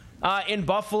game in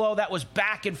Buffalo? That was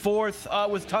back and forth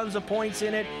with tons of points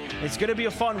in it. It's going to be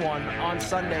a fun one on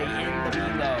Sunday in the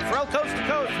Velo. Ferrall Coast to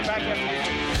Coast. We're back after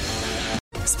this.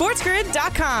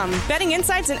 SportsGrid.com. Betting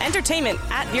insights and entertainment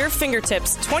at your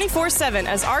fingertips 24/7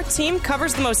 as our team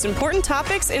covers the most important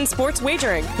topics in sports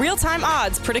wagering. Real-time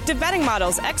odds, predictive betting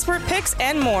models, expert picks,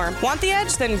 and more. Want the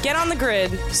edge? Then get on the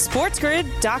grid.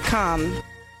 SportsGrid.com.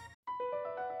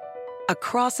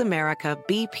 Across America,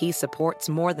 BP supports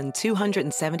more than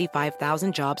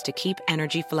 275,000 jobs to keep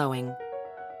energy flowing.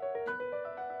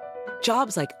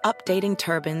 Jobs like updating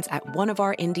turbines at one of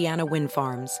our Indiana wind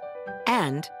farms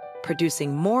and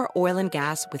producing more oil and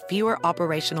gas with fewer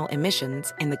operational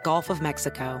emissions in the Gulf of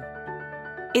Mexico.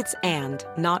 It's and,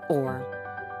 not or.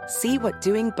 See what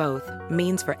doing both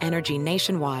means for energy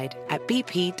nationwide at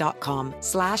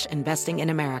bp.com/investing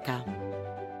in America.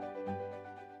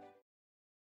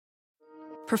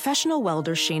 Professional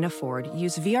welder Shayna Ford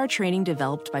used VR training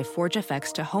developed by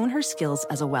ForgeFX to hone her skills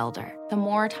as a welder. The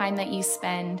more time that you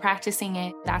spend practicing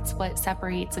it, that's what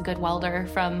separates a good welder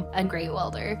from a great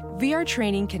welder. VR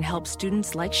training can help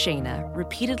students like Shayna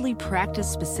repeatedly practice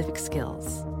specific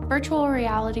skills. Virtual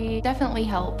reality definitely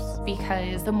helps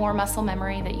because the more muscle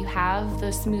memory that you have,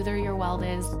 the smoother your weld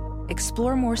is.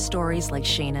 Explore more stories like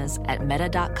Shayna's at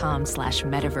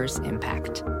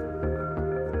meta.com/metaverseimpact.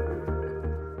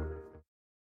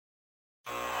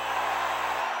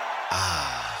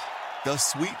 The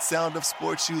sweet sound of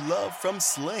sports you love from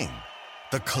Sling.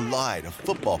 The collide of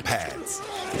football pads.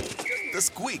 The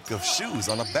squeak of shoes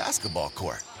on a basketball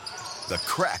court. The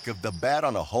crack of the bat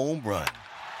on a home run.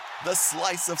 The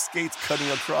slice of skates cutting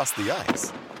across the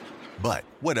ice. But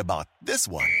what about this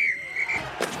one?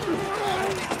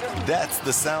 That's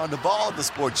the sound of all the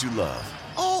sports you love,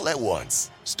 all at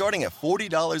once. Starting at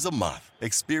 $40 a month.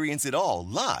 Experience it all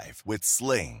live with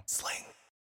Sling.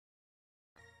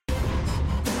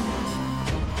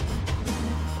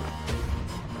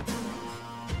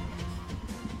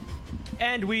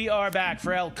 And we are back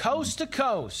for El Coast to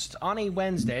Coast on a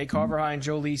Wednesday. Carver and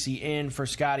Joe Lisi in for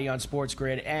Scotty on Sports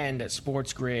Grid and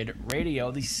Sports Grid Radio.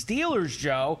 The Steelers,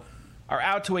 Joe, are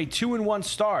out to a 2-1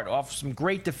 start off some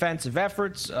great defensive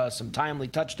efforts, some timely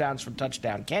touchdowns from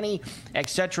Touchdown Kenny, et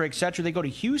cetera, et cetera. They go to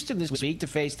Houston this week to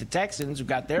face the Texans, who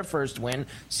got their first win.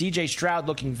 C.J. Stroud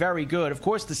looking very good. Of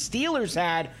course, the Steelers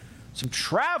had some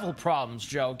travel problems,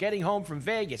 Joe, getting home from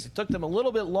Vegas. It took them a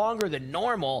little bit longer than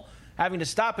normal, having to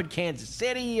stop in Kansas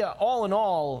City. All in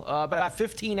all, about a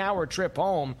 15-hour trip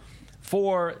home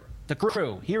for the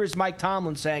crew. Here is Mike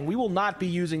Tomlin saying, we will not be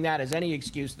using that as any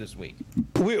excuse this week.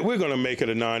 We're going to make it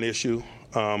a non-issue,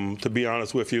 to be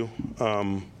honest with you.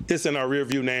 It's in our rear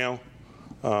view now.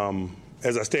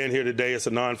 As I stand here today, it's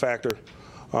a non-factor.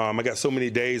 I got so many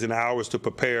days and hours to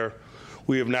prepare.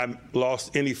 We have not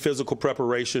lost any physical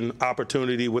preparation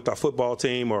opportunity with our football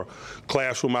team or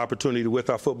classroom opportunity with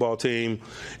our football team.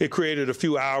 It created a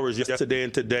few hours yesterday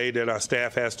and today that our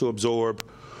staff has to absorb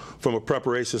from a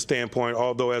preparation standpoint,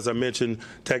 although, as I mentioned,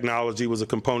 technology was a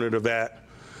component of that.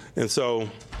 And so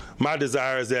my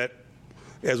desire is that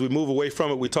as we move away from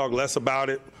it, we talk less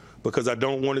about it, because I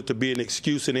don't want it to be an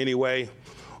excuse in any way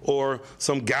or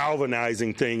some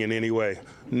galvanizing thing in any way.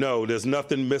 No, there's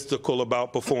nothing mystical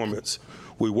about performance.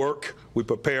 We work, we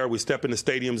prepare, we step in the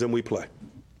stadiums, and we play.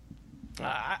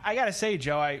 I got to say,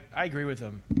 Joe, I agree with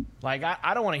him. Like,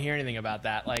 I don't want to hear anything about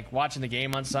that. Like, watching the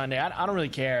game on Sunday, I don't really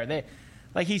care.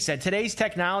 Like he said, today's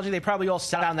technology, they probably all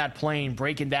sat on that plane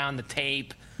breaking down the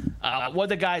tape. What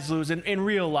the guys lose in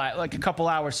real life, like a couple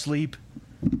hours sleep.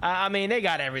 I mean, they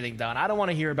got everything done. I don't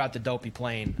want to hear about the dopey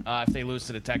plane if they lose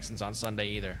to the Texans on Sunday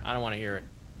either. I don't want to hear it.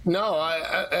 No,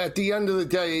 at the end of the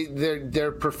day,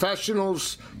 they're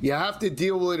professionals. You have to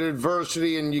deal with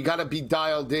adversity, and you got to be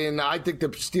dialed in. I think the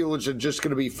Steelers are just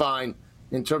going to be fine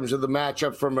in terms of the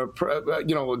matchup from a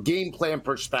game plan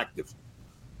perspective.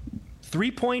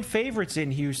 3-point favorites in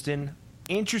Houston.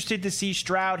 Interested to see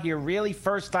Stroud here. Really,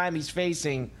 first time he's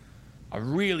facing a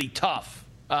really tough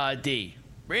D.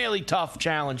 Really tough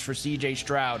challenge for C.J.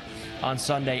 Stroud on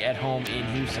Sunday at home in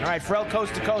Houston. All right, Ferrall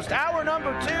Coast to Coast, hour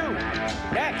number 2.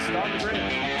 Next on the Grid.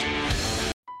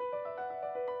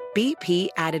 BP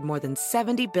added more than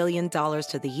 $70 billion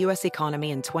to the U.S.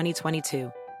 economy in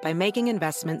 2022 by making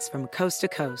investments from coast to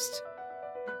coast.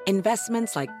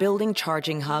 Investments like building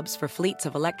charging hubs for fleets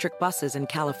of electric buses in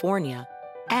California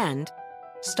and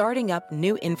starting up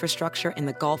new infrastructure in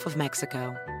the Gulf of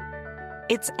Mexico.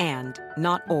 It's and,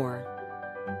 not or.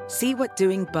 See what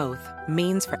doing both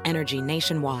means for energy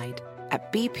nationwide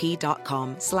at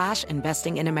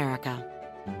bp.com/investing in America.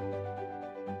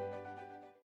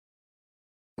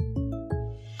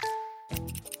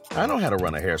 I know how to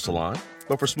run a hair salon,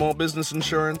 but for small business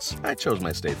insurance, I chose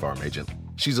my State Farm agent.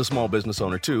 She's a small business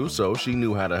owner too, so she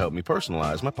knew how to help me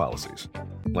personalize my policies.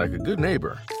 Like a good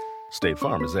neighbor, State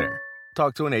Farm is there.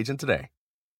 Talk to an agent today.